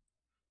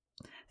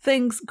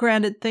things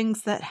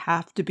that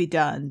have to be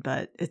done,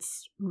 but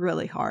it's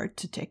really hard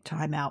to take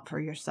time out for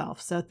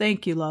yourself. So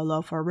thank you,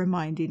 Lolo, for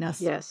reminding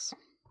us. Yes.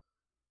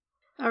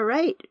 All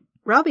right.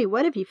 Robbie,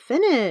 what have you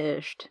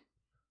finished?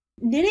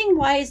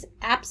 Knitting-wise,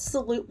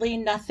 absolutely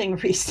nothing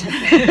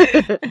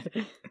recently.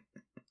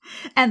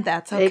 And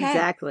that's okay.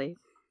 Exactly.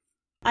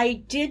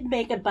 I did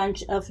make a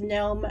bunch of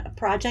gnome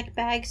project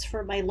bags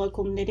for my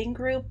local knitting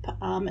group.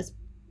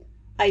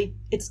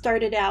 It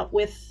started out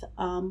with,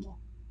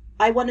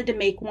 I wanted to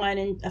make one,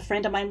 and a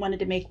friend of mine wanted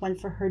to make one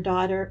for her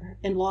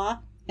daughter-in-law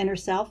and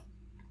herself.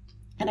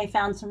 And I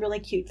found some really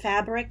cute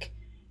fabric,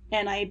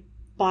 and I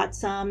bought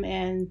some,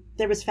 and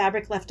there was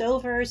fabric left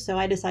over, so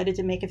I decided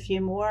to make a few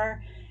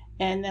more.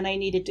 And then I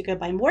needed to go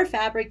buy more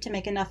fabric to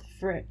make enough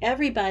for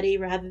everybody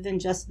rather than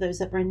just those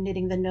that were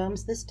knitting the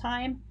gnomes this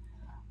time.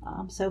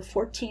 So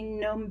 14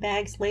 gnome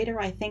bags later,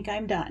 I think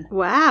I'm done.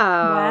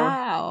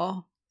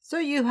 Wow. So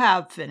you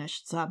have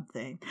finished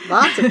something.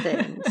 Lots of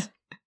things.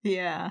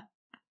 Yeah.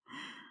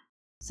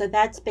 So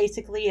that's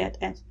basically it.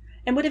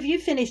 And what have you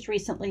finished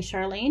recently,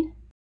 Charlene?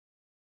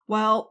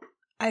 Well,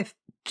 I've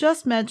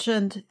just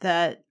mentioned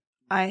that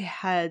I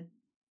had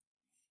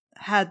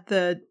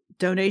the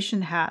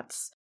donation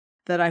hats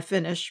that I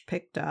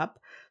picked up.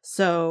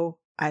 So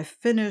I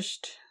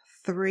finished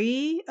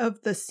 3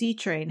 of the Sea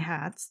Train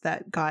hats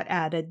that got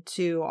added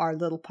to our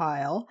little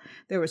pile.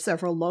 There were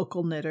several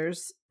local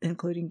knitters,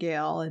 including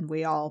Gail, and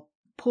we all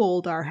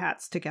pulled our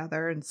hats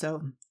together. And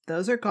so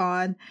those are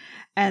gone.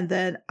 And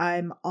then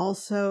I'm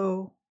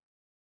also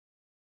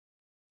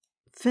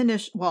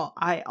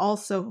I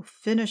also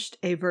finished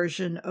a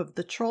version of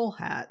the troll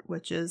hat,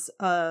 which is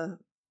a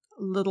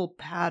little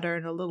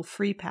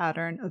free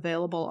pattern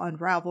available on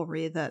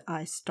Ravelry that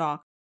I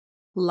stocked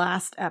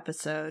last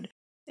episode.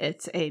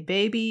 It's a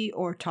baby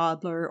or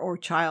toddler or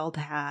child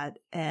hat,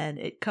 and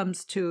it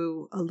comes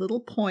to a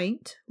little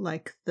point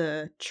like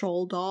the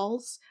troll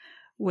dolls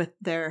with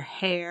their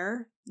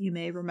hair. You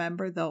may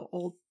remember the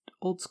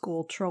old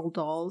school troll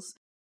dolls,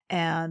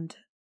 and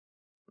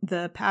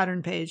the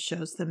pattern page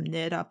shows them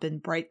knit up in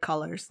bright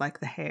colors like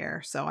the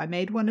hair. So I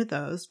made one of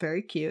those,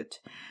 very cute,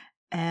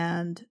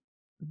 and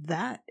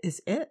that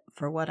is it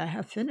for what I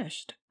have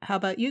finished. How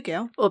about you,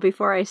 Gail? Well,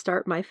 before I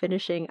start my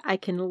finishing, I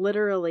can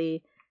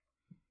literally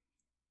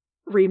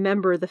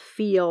remember the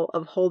feel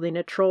of holding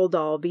a troll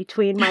doll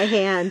between my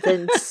hands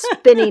and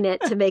spinning it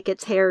to make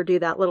its hair do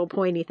that little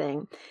pointy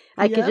thing.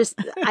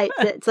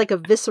 It's like a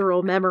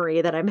visceral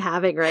memory that I'm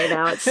having right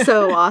now. It's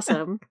so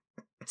awesome.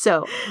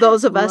 So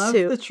those of us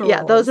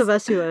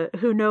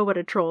who know what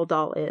a troll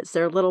doll is,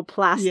 they're little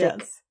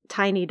plastic,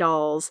 tiny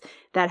dolls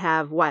that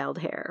have wild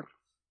hair.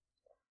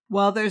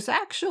 Well, there's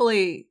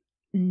actually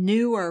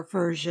newer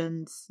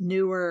versions,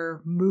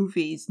 newer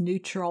movies, new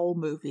troll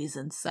movies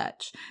and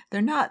such.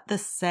 They're not the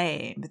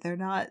same. They're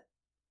not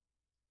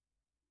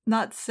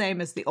the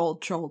same as the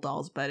old troll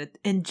dolls, but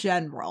in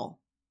general,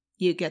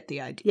 you get the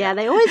idea. Yeah,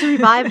 they always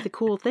revive the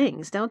cool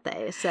things, don't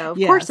they? So, of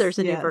course, there's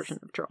a new version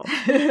of Troll.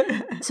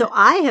 So,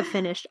 I have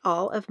finished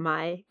all of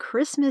my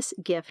Christmas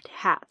gift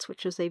hats,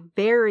 which is a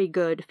very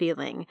good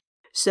feeling.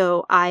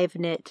 So, I've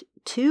knit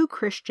 2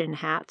 Christian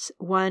hats,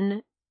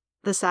 one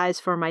the size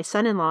for my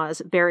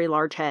son-in-law's very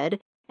large head,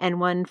 and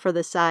one for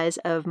the size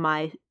of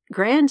my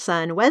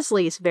grandson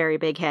Wesley's very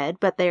big head,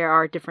 but they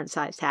are different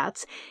sized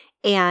hats.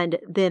 And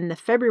then the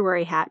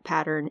February hat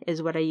pattern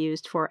is what I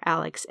used for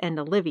Alex and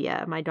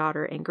Olivia, my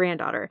daughter and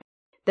granddaughter.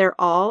 They're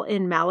all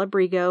in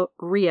Malabrigo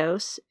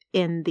Rios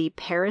in the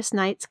Paris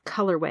Nights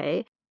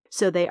colorway.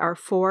 So they are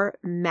 4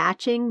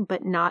 matching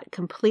but not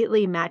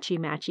completely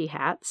matchy-matchy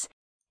hats.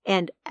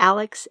 And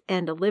Alex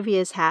and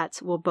Olivia's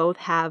hats will both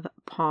have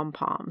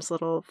pom-poms,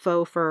 little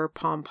faux fur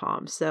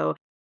pom-poms. So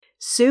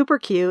super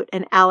cute.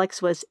 And Alex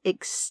was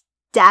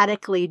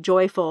ecstatically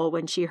joyful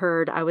when she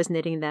heard I was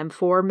knitting them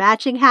 4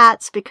 matching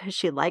hats because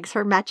she likes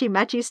her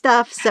matchy-matchy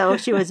stuff. So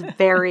she was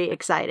very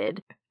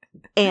excited.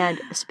 And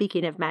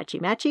speaking of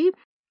matchy-matchy,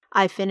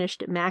 I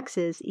finished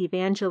Max's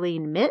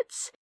Evangeline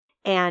mitts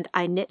and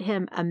I knit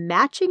him a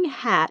matching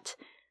hat.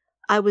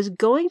 I was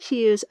going to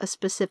use a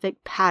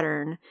specific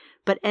pattern,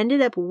 but ended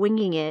up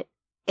winging it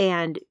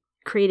and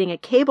creating a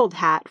cabled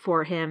hat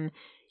for him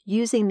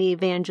using the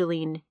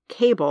Evangeline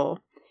cable.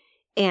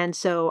 And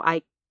so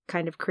I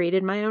kind of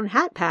created my own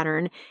hat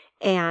pattern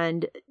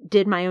and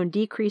did my own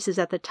decreases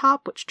at the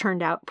top, which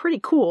turned out pretty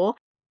cool.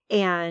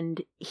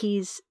 And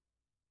he's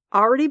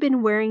already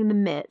been wearing the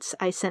mitts.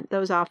 I sent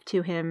those off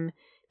to him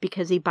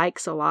because he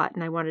bikes a lot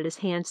and I wanted his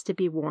hands to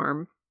be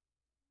warm.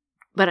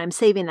 But I'm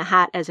saving the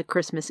hat as a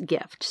Christmas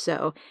gift,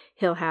 so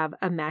he'll have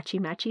a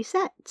matchy-matchy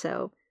set.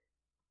 So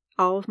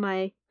all of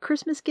my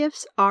Christmas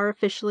gifts are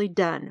officially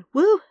done.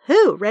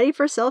 Woo-hoo! Ready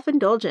for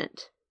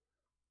self-indulgent.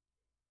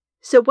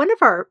 So one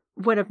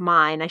of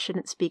mine, I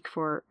shouldn't speak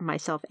for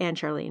myself and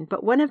Charlene,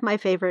 but one of my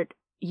favorite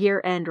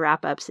year-end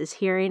wrap-ups is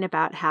hearing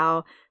about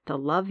how the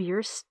Love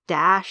Your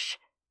Stash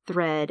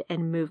thread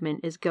and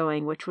movement is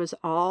going, which was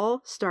all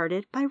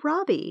started by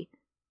Robbie.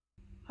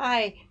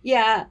 Hi.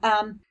 Yeah,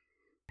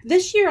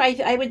 this year,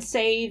 I would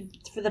say,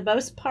 for the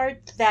most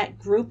part, that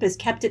group has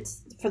kept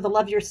for the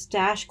Love Your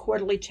Stash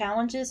quarterly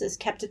challenges, has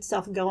kept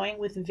itself going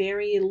with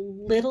very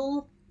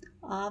little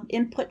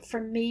input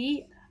from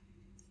me.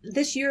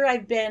 This year,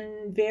 I've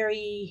been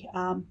very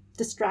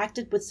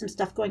distracted with some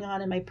stuff going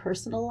on in my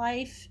personal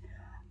life.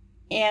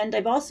 And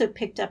I've also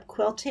picked up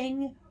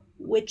quilting,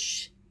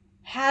 which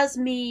has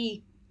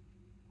me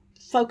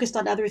focused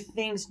on other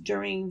things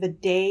during the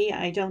day.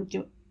 I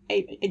do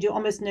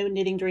almost no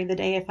knitting during the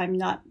day if I'm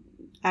not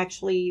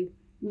actually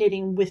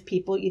knitting with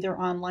people either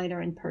online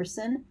or in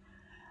person,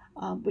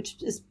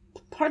 which is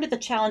part of the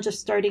challenge of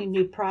starting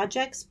new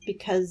projects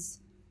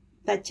because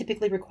that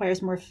typically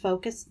requires more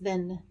focus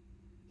than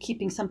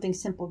keeping something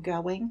simple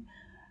going.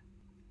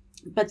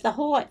 But the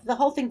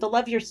whole thing, the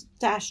Love Your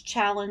Stash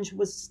challenge,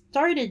 was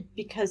started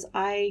because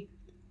I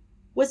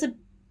was a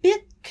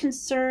bit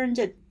concerned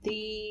at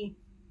the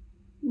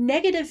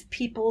negativity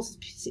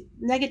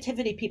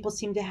people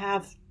seem to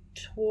have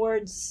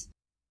towards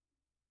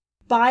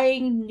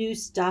buying new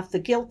stuff, the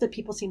guilt that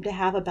people seem to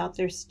have about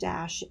their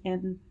stash.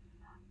 And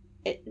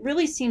it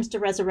really seems to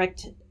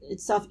resurrect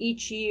itself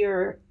each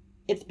year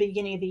at the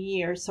beginning of the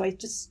year. So I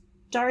just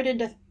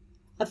started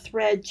a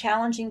thread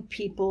challenging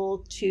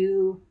people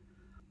to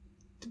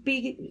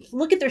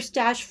look at their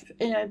stash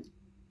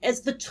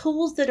as the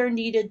tools that are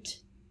needed,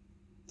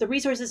 the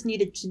resources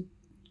needed to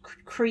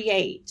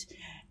create.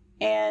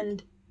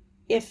 And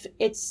if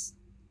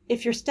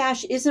your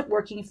stash isn't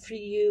working for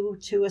you,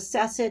 to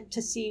assess it,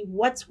 to see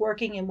what's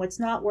working and what's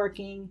not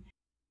working,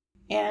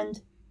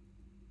 and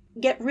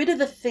get rid of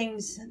the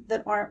things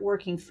that aren't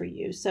working for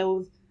you.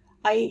 So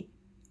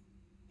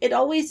it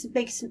always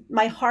makes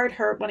my heart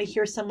hurt when I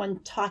hear someone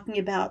talking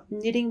about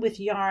knitting with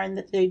yarn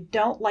that they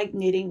don't like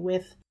knitting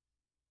with,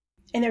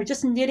 and they're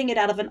just knitting it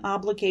out of an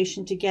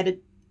obligation to get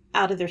it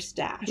out of their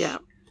stash. Yeah.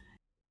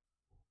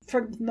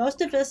 For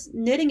most of us,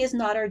 knitting is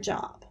not our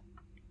job.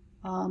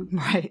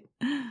 Right.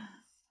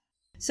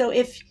 So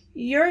if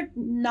you're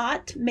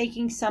not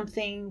making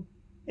something,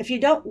 if you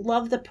don't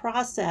love the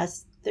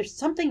process, there's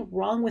something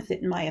wrong with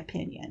it, in my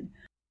opinion.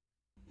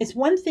 It's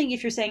one thing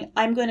if you're saying,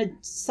 I'm going to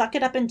suck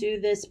it up and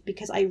do this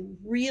because I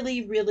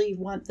really, really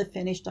want the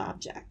finished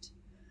object.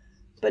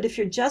 But if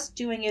you're just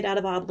doing it out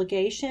of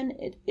obligation,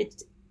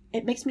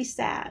 it makes me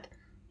sad.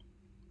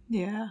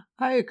 Yeah,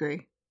 I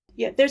agree.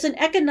 Yeah, there's an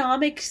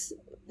economics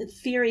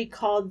theory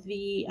called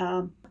the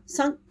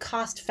sunk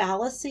cost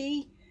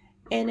fallacy.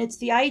 And it's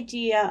the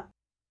idea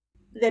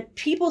that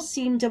people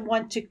seem to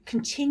want to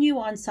continue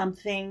on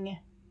something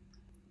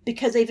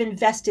because they've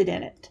invested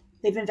in it.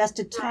 They've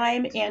invested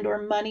time and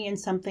or money in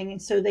something,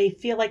 and so they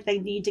feel like they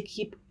need to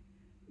keep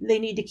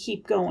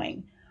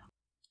going.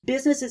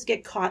 Businesses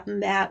get caught in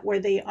that, where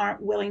they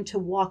aren't willing to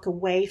walk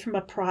away from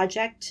a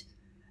project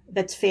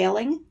that's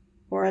failing,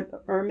 or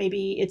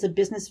maybe it's a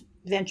business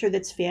venture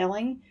that's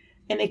failing,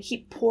 and they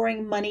keep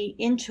pouring money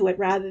into it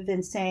rather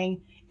than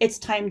saying it's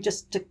time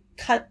just to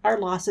cut our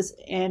losses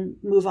and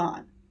move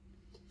on.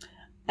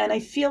 And I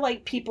feel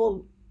like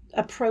people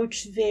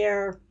approach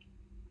their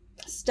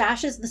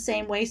stashes the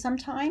same way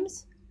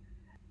sometimes.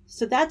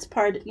 So that's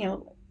part,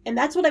 and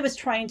that's what I was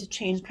trying to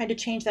change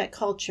that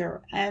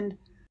culture. And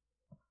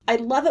I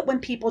love it when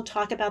people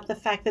talk about the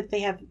fact that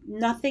they have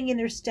nothing in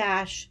their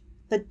stash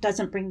that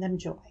doesn't bring them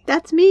joy.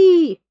 That's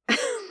me.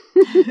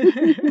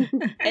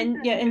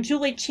 And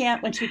Julie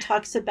Chant, when she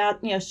talks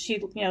about,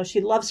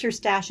 she loves her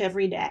stash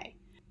every day.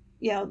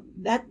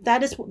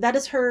 That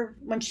is her,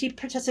 when she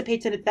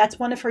participates in it, that's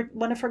one of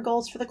her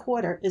goals for the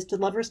quarter, is to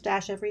love her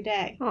stash every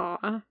day.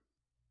 Aww.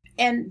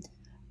 And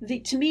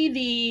to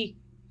me,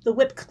 the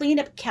whip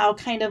cleanup cow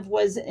kind of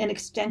was an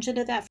extension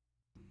of that.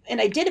 And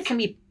I did it for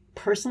me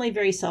personally,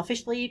 very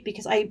selfishly,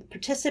 because I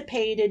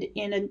participated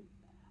in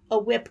a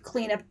whip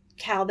cleanup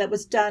cow that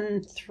was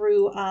done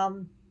through,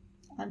 I'm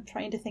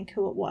trying to think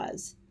who it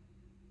was.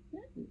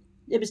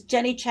 It was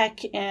Jenny Check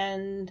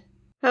and...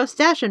 Oh,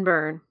 Stash and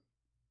Burn.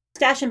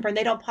 Stash and Burn.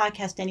 They don't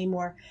podcast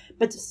anymore.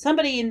 But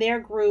somebody in their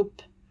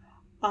group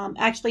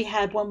actually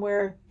had one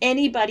where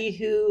anybody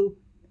who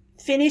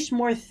finished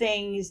more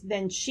things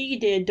than she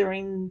did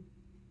during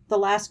the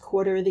last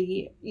quarter of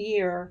the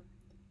year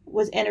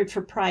was entered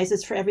for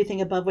prizes for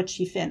everything above what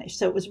she finished.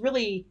 So it was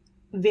really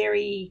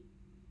very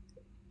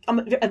a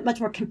much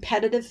more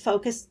competitive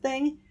focused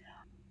thing.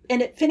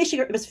 And it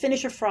was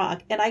Finish or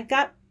Frog. And I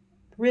got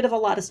rid of a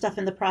lot of stuff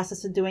in the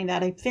process of doing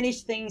that. I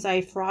finished things,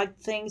 I frogged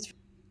things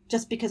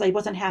just because I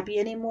wasn't happy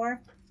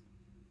anymore.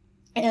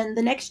 And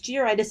the next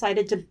year I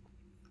decided to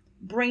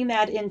bring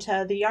that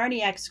into the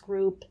Yarniacs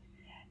group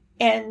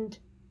and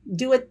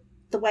do it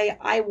the way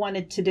I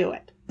wanted to do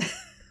it.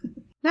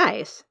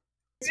 Nice.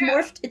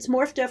 It's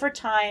morphed over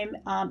time.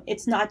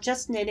 It's not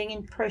just knitting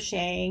and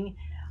crocheting.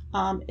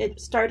 It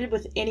started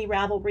with any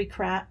Ravelry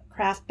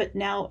craft, but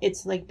now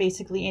it's like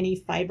basically any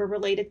fiber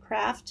related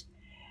craft.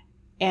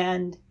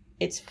 And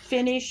it's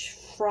finish,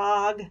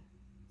 frog,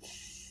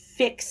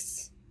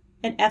 fix,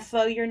 an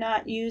FO you're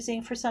not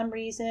using for some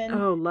reason.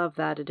 Oh, love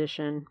that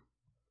edition.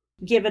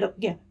 Give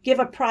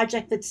a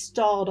project that's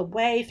stalled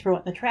away, throw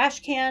it in the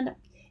trash can.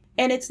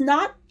 And it's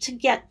not to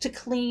get to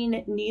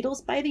clean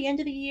needles by the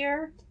end of the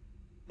year,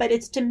 but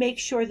it's to make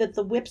sure that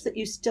the whips that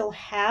you still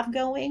have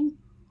going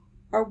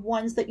are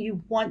ones that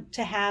you want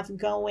to have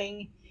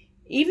going,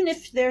 even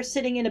if they're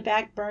sitting in a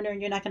back burner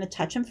and you're not going to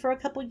touch them for a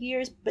couple of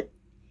years, but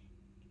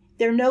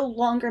they're no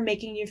longer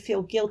making you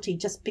feel guilty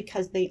just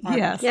because they aren't.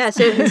 Yes. Yeah,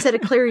 so instead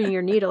of clearing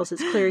your needles,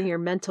 it's clearing your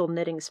mental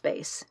knitting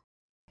space.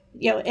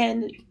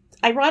 And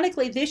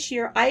ironically, this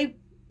year, I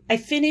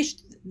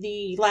finished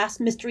the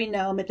last Mystery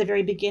Gnome at the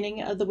very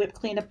beginning of the whip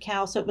cleanup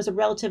cow, so it was a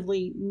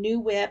relatively new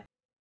whip.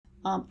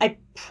 I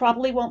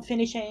probably won't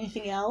finish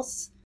anything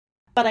else,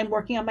 but I'm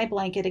working on my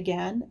blanket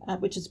again,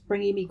 which is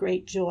bringing me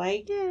great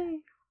joy. Yay.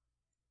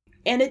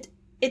 And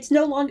it's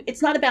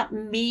not about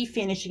me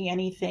finishing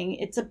anything.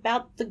 It's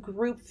about the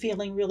group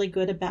feeling really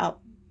good about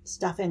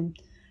stuff. And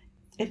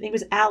I think it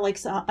was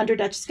Alex, Under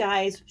Dutch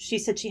Skies. She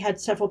said she had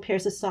several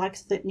pairs of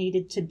socks that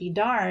needed to be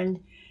darned.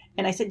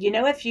 And I said,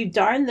 if you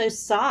darn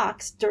those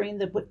socks during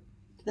the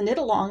knit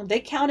along, they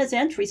count as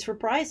entries for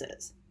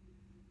prizes,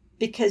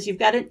 because you've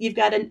got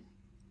an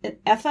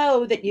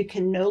FO that you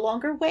can no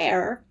longer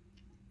wear,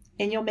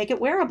 and you'll make it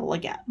wearable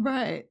again.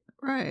 Right.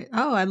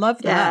 Oh, I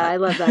love that. Yeah, I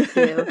love that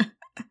too.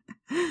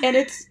 And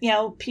it's,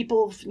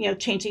 people,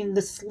 changing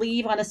the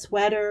sleeve on a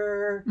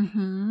sweater,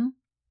 Mm-hmm.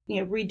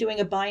 Redoing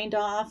a bind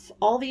off,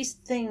 all these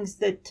things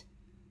that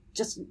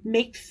just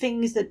make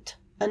things that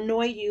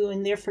annoy you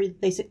and therefore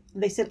they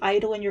sit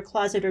idle in your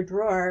closet or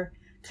drawer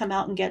come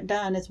out and get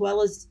done, as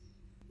well as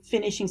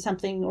finishing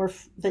something or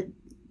that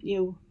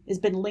has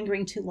been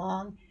lingering too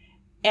long.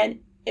 And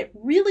it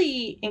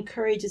really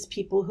encourages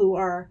people who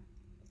are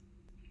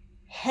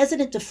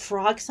hesitant to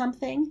frog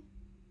something,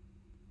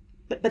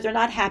 but they're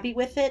not happy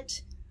with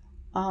it.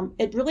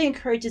 It really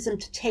encourages them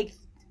to take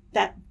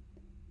that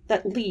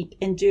leap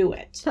and do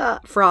it.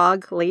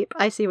 Frog leap.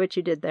 I see what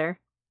you did there.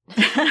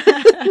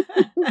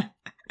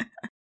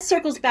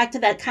 Circles back to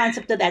that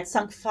concept of that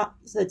sunk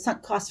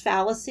cost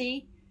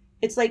fallacy.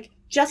 It's like,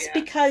 just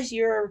because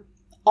you're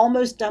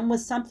almost done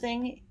with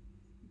something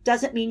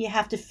doesn't mean you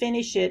have to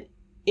finish it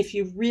if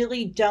you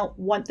really don't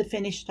want the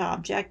finished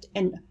object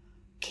and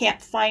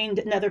can't find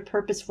another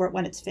purpose for it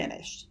when it's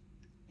finished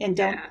and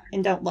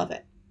don't love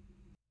it.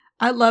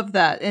 I love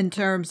that in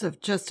terms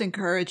of just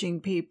encouraging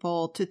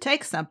people to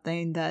take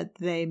something that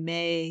they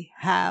may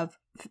have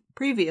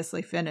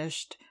previously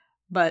finished,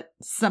 but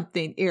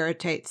something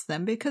irritates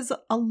them, because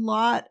a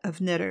lot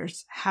of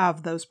knitters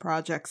have those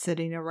projects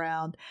sitting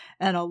around,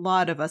 and a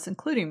lot of us,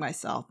 including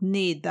myself,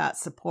 need that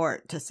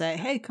support to say,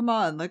 hey, come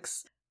on,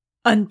 let's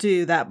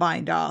undo that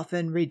bind off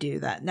and redo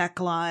that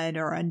neckline,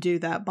 or undo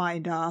that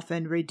bind off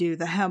and redo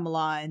the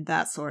hemline,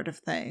 that sort of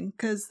thing.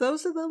 Because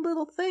those are the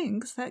little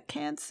things that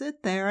can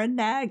sit there and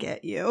nag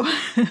at you.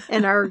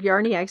 And our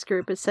Yarniacs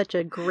group is such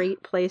a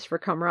great place for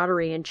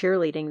camaraderie and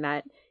cheerleading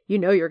that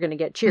you're going to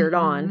get cheered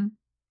on.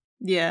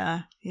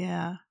 Yeah,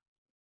 yeah.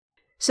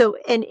 So,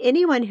 and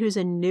anyone who's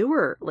a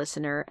newer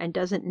listener and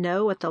doesn't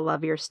know what the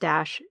Love Your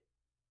Stash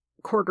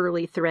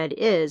quarterly thread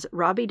is,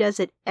 Robbie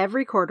does it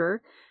every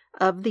quarter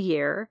of the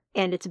year,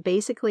 and it's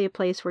basically a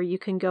place where you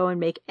can go and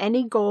make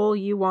any goal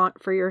you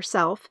want for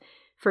yourself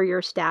for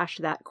your stash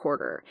that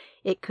quarter.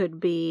 It could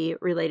be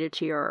related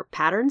to your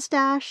pattern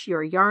stash,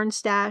 your yarn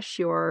stash,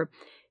 your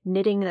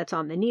knitting that's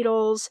on the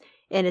needles,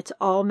 and it's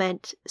all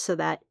meant so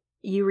that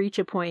you reach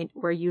a point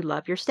where you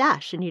love your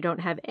stash and you don't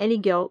have any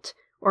guilt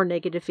or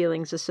negative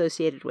feelings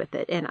associated with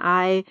it. And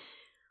I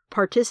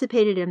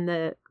participated in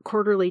the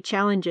quarterly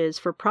challenges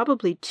for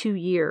probably 2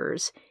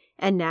 years,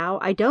 and now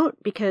I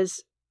don't,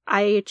 because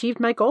I achieved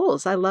my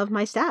goals. I love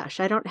my stash.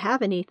 I don't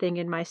have anything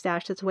in my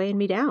stash that's weighing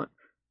me down,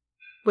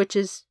 which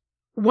is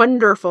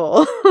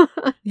wonderful.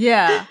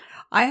 Yeah.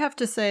 I have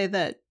to say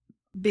that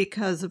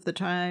because of the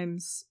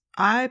times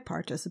I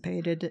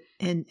participated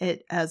in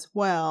it as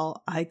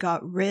well, I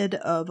got rid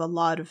of a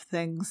lot of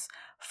things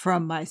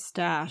from my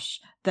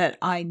stash that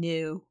I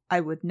knew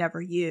I would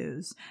never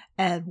use.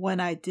 And when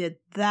I did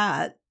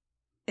that,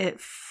 it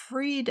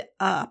freed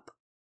up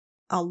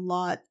a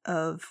lot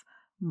of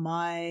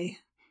my...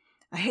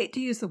 I hate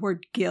to use the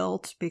word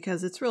guilt,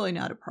 because it's really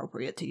not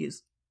appropriate to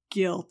use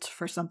guilt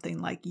for something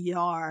like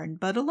yarn,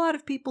 but a lot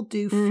of people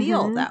do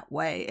feel that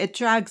way. It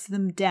drags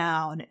them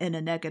down in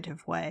a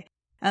negative way.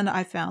 And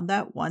I found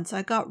that once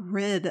I got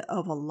rid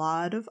of a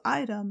lot of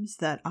items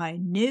that I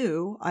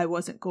knew I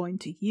wasn't going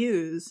to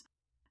use,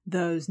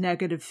 those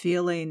negative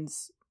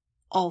feelings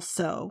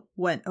also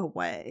went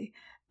away.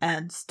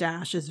 And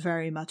stash is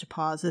very much a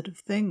positive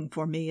thing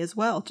for me as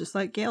well, just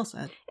like Gail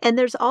said. And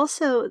there's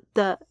also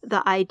the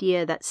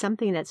idea that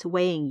something that's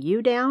weighing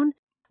you down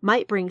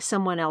might bring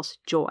someone else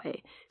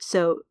joy.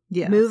 So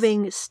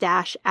moving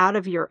stash out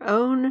of your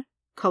own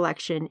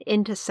collection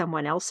into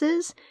someone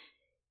else's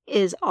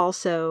is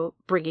also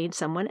bringing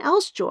someone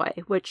else joy,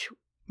 which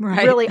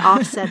really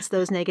offsets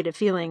those negative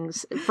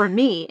feelings for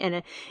me.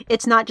 And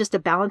it's not just a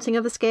balancing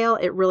of the scale,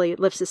 it really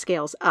lifts the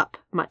scales up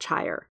much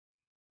higher.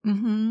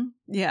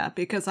 Yeah,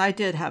 because I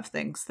did have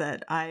things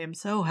that I am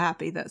so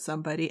happy that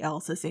somebody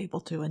else is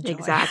able to enjoy.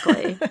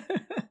 Exactly.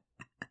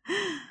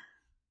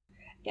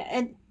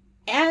 Yeah,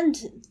 and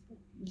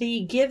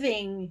the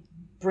giving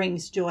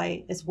brings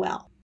joy as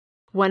well.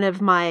 One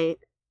of my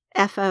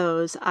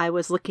FOs, I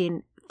was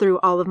looking through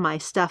all of my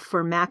stuff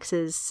for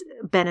Max's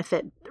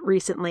benefit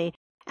recently,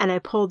 and I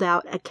pulled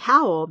out a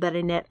cowl that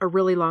I knit a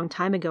really long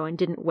time ago and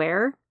didn't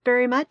wear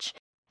very much.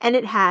 And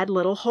it had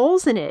little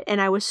holes in it. And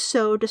I was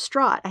so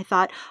distraught. I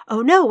thought,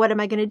 oh no, what am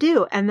I going to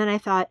do? And then I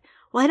thought,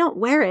 well, I don't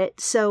wear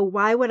it, so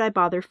why would I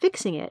bother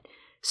fixing it?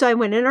 So I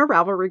went in our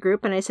Ravelry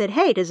group and I said,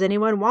 hey, does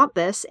anyone want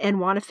this and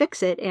want to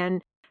fix it?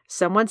 And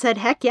someone said,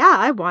 heck yeah,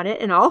 I want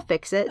it and I'll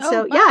fix it.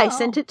 So yeah, I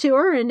sent it to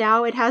her and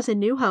now it has a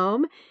new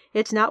home.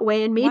 It's not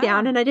weighing me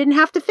down and I didn't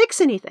have to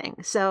fix anything.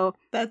 So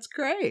that's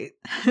great.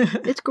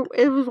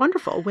 It was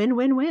wonderful. Win,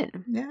 win,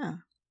 win. Yeah.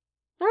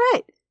 All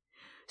right.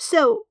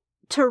 So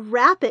to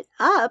wrap it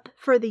up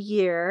for the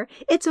year,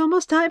 it's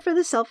almost time for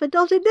the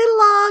Self-Indulgent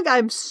Knit-Along.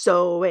 I'm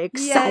so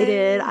excited.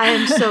 Yay. I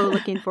am so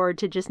looking forward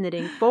to just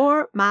knitting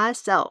for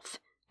myself.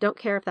 Don't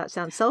care if that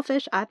sounds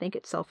selfish. I think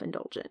it's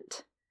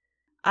self-indulgent.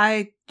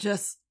 I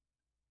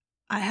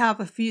have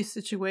a few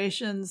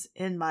situations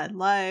in my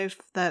life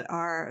that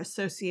are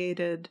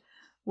associated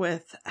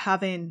with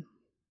having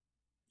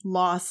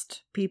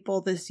lost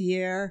people this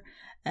year,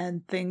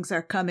 and things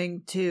are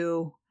coming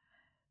to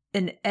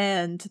an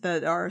end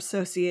that are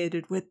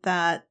associated with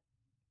that.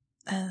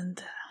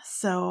 And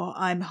so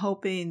I'm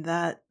hoping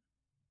that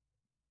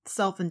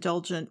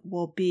self-indulgent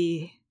will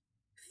be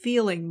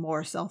feeling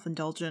more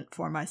self-indulgent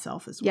for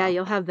myself as well. Yeah,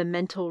 you'll have the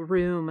mental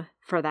room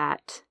for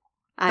that.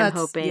 I'm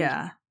hoping.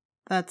 Yeah,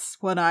 that's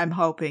what I'm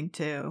hoping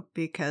too,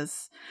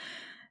 because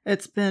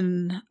it's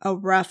been a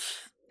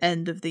rough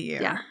end of the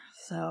year. Yeah.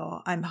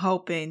 So I'm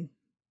hoping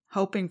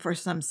for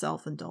some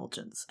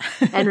self-indulgence.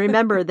 And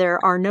remember,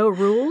 there are no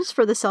rules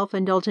for the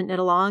self-indulgent knit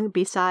along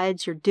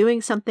besides you're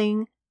doing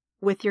something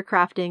with your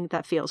crafting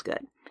that feels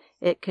good.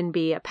 It can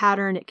be a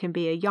pattern, it can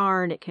be a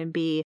yarn, it can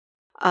be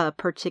a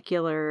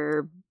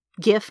particular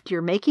gift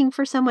you're making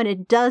for someone.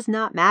 It does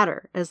not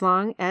matter as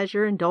long as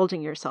you're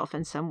indulging yourself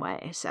in some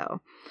way. So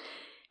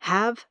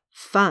have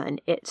fun.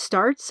 It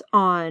starts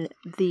on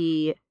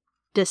the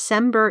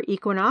December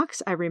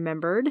equinox, I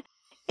remembered,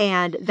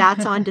 and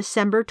that's on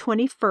December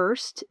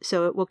 21st.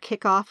 So it will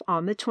kick off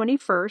on the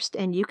 21st,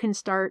 and you can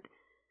start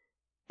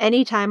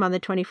anytime on the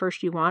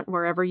 21st you want,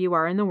 wherever you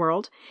are in the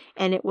world,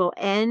 and it will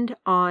end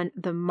on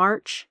the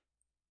March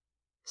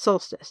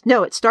solstice.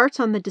 No, it starts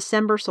on the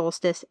December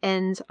solstice,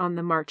 ends on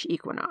the March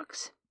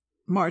equinox.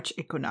 March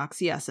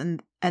equinox, yes.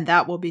 And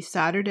that will be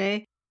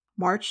Saturday,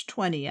 March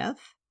 20th.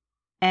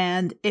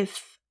 And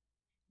if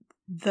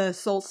the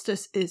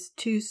solstice is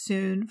too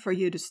soon for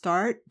you to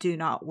start, do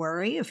not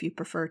worry. If you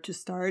prefer to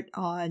start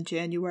on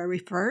January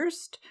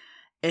 1st,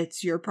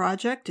 it's your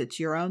project. It's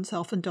your own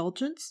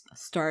self-indulgence.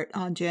 Start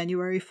on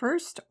January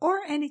 1st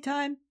or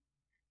anytime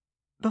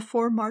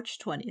before March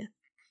 20th.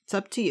 It's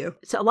up to you.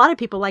 So a lot of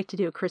people like to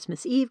do a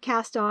Christmas Eve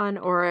cast on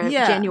or a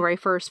January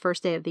 1st,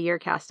 first day of the year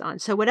cast on.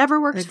 So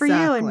whatever works for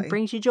you and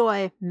brings you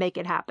joy, make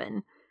it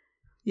happen.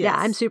 Yes. Yeah,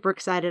 I'm super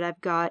excited.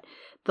 I've got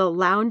the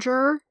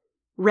lounger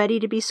ready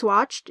to be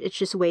swatched. It's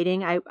just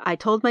waiting. I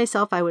told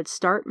myself I would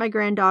start my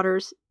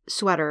granddaughter's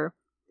sweater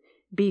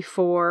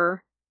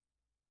before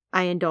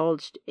I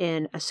indulged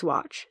in a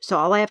swatch. So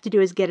all I have to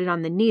do is get it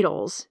on the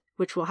needles,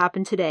 which will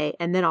happen today,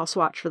 and then I'll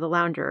swatch for the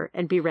lounger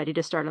and be ready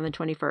to start on the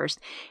 21st.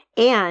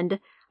 And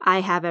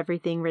I have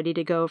everything ready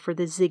to go for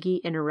the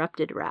Ziggy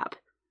Interrupted wrap.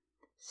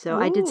 So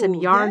I did some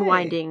yarn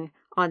winding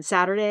on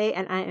Saturday,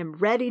 and I am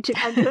ready to,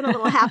 I'm doing a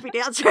little happy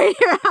dance right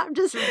here. I'm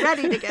just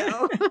ready to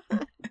go.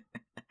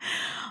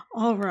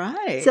 All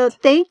right. So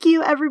thank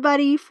you,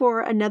 everybody,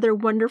 for another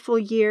wonderful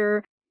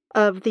year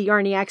of the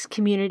Yarniacs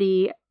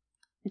community.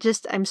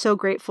 Just, I'm so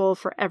grateful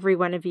for every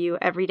one of you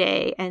every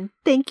day. And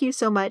thank you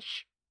so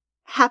much.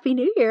 Happy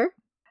New Year.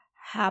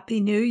 Happy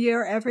New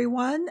Year,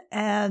 everyone.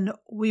 And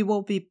we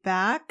will be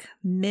back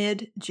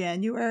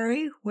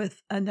mid-January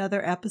with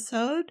another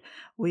episode.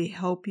 We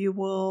hope you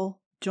will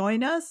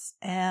join us,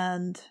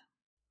 and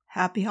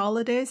happy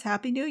holidays.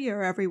 Happy New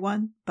Year,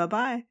 everyone.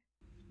 Bye-bye.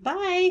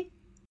 Bye.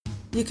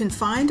 You can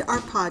find our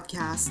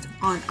podcast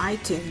on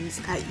iTunes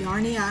at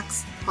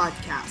Yarniacs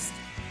Podcast.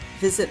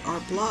 Visit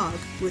our blog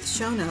with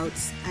show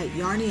notes at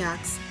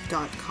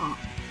yarniacs.com.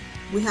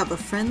 We have a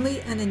friendly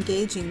and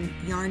engaging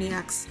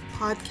Yarniacs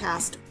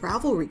podcast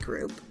Ravelry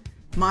group.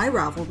 My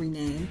Ravelry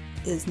name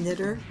is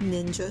Knitter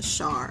Ninja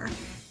Shar.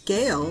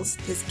 Gail's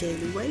is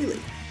Gaily Whaley.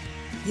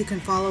 You can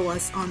follow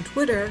us on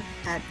Twitter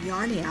at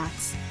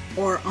Yarniacs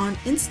or on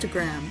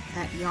Instagram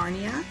at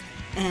Yarniac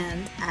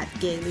and at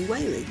Gaily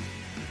Whaley.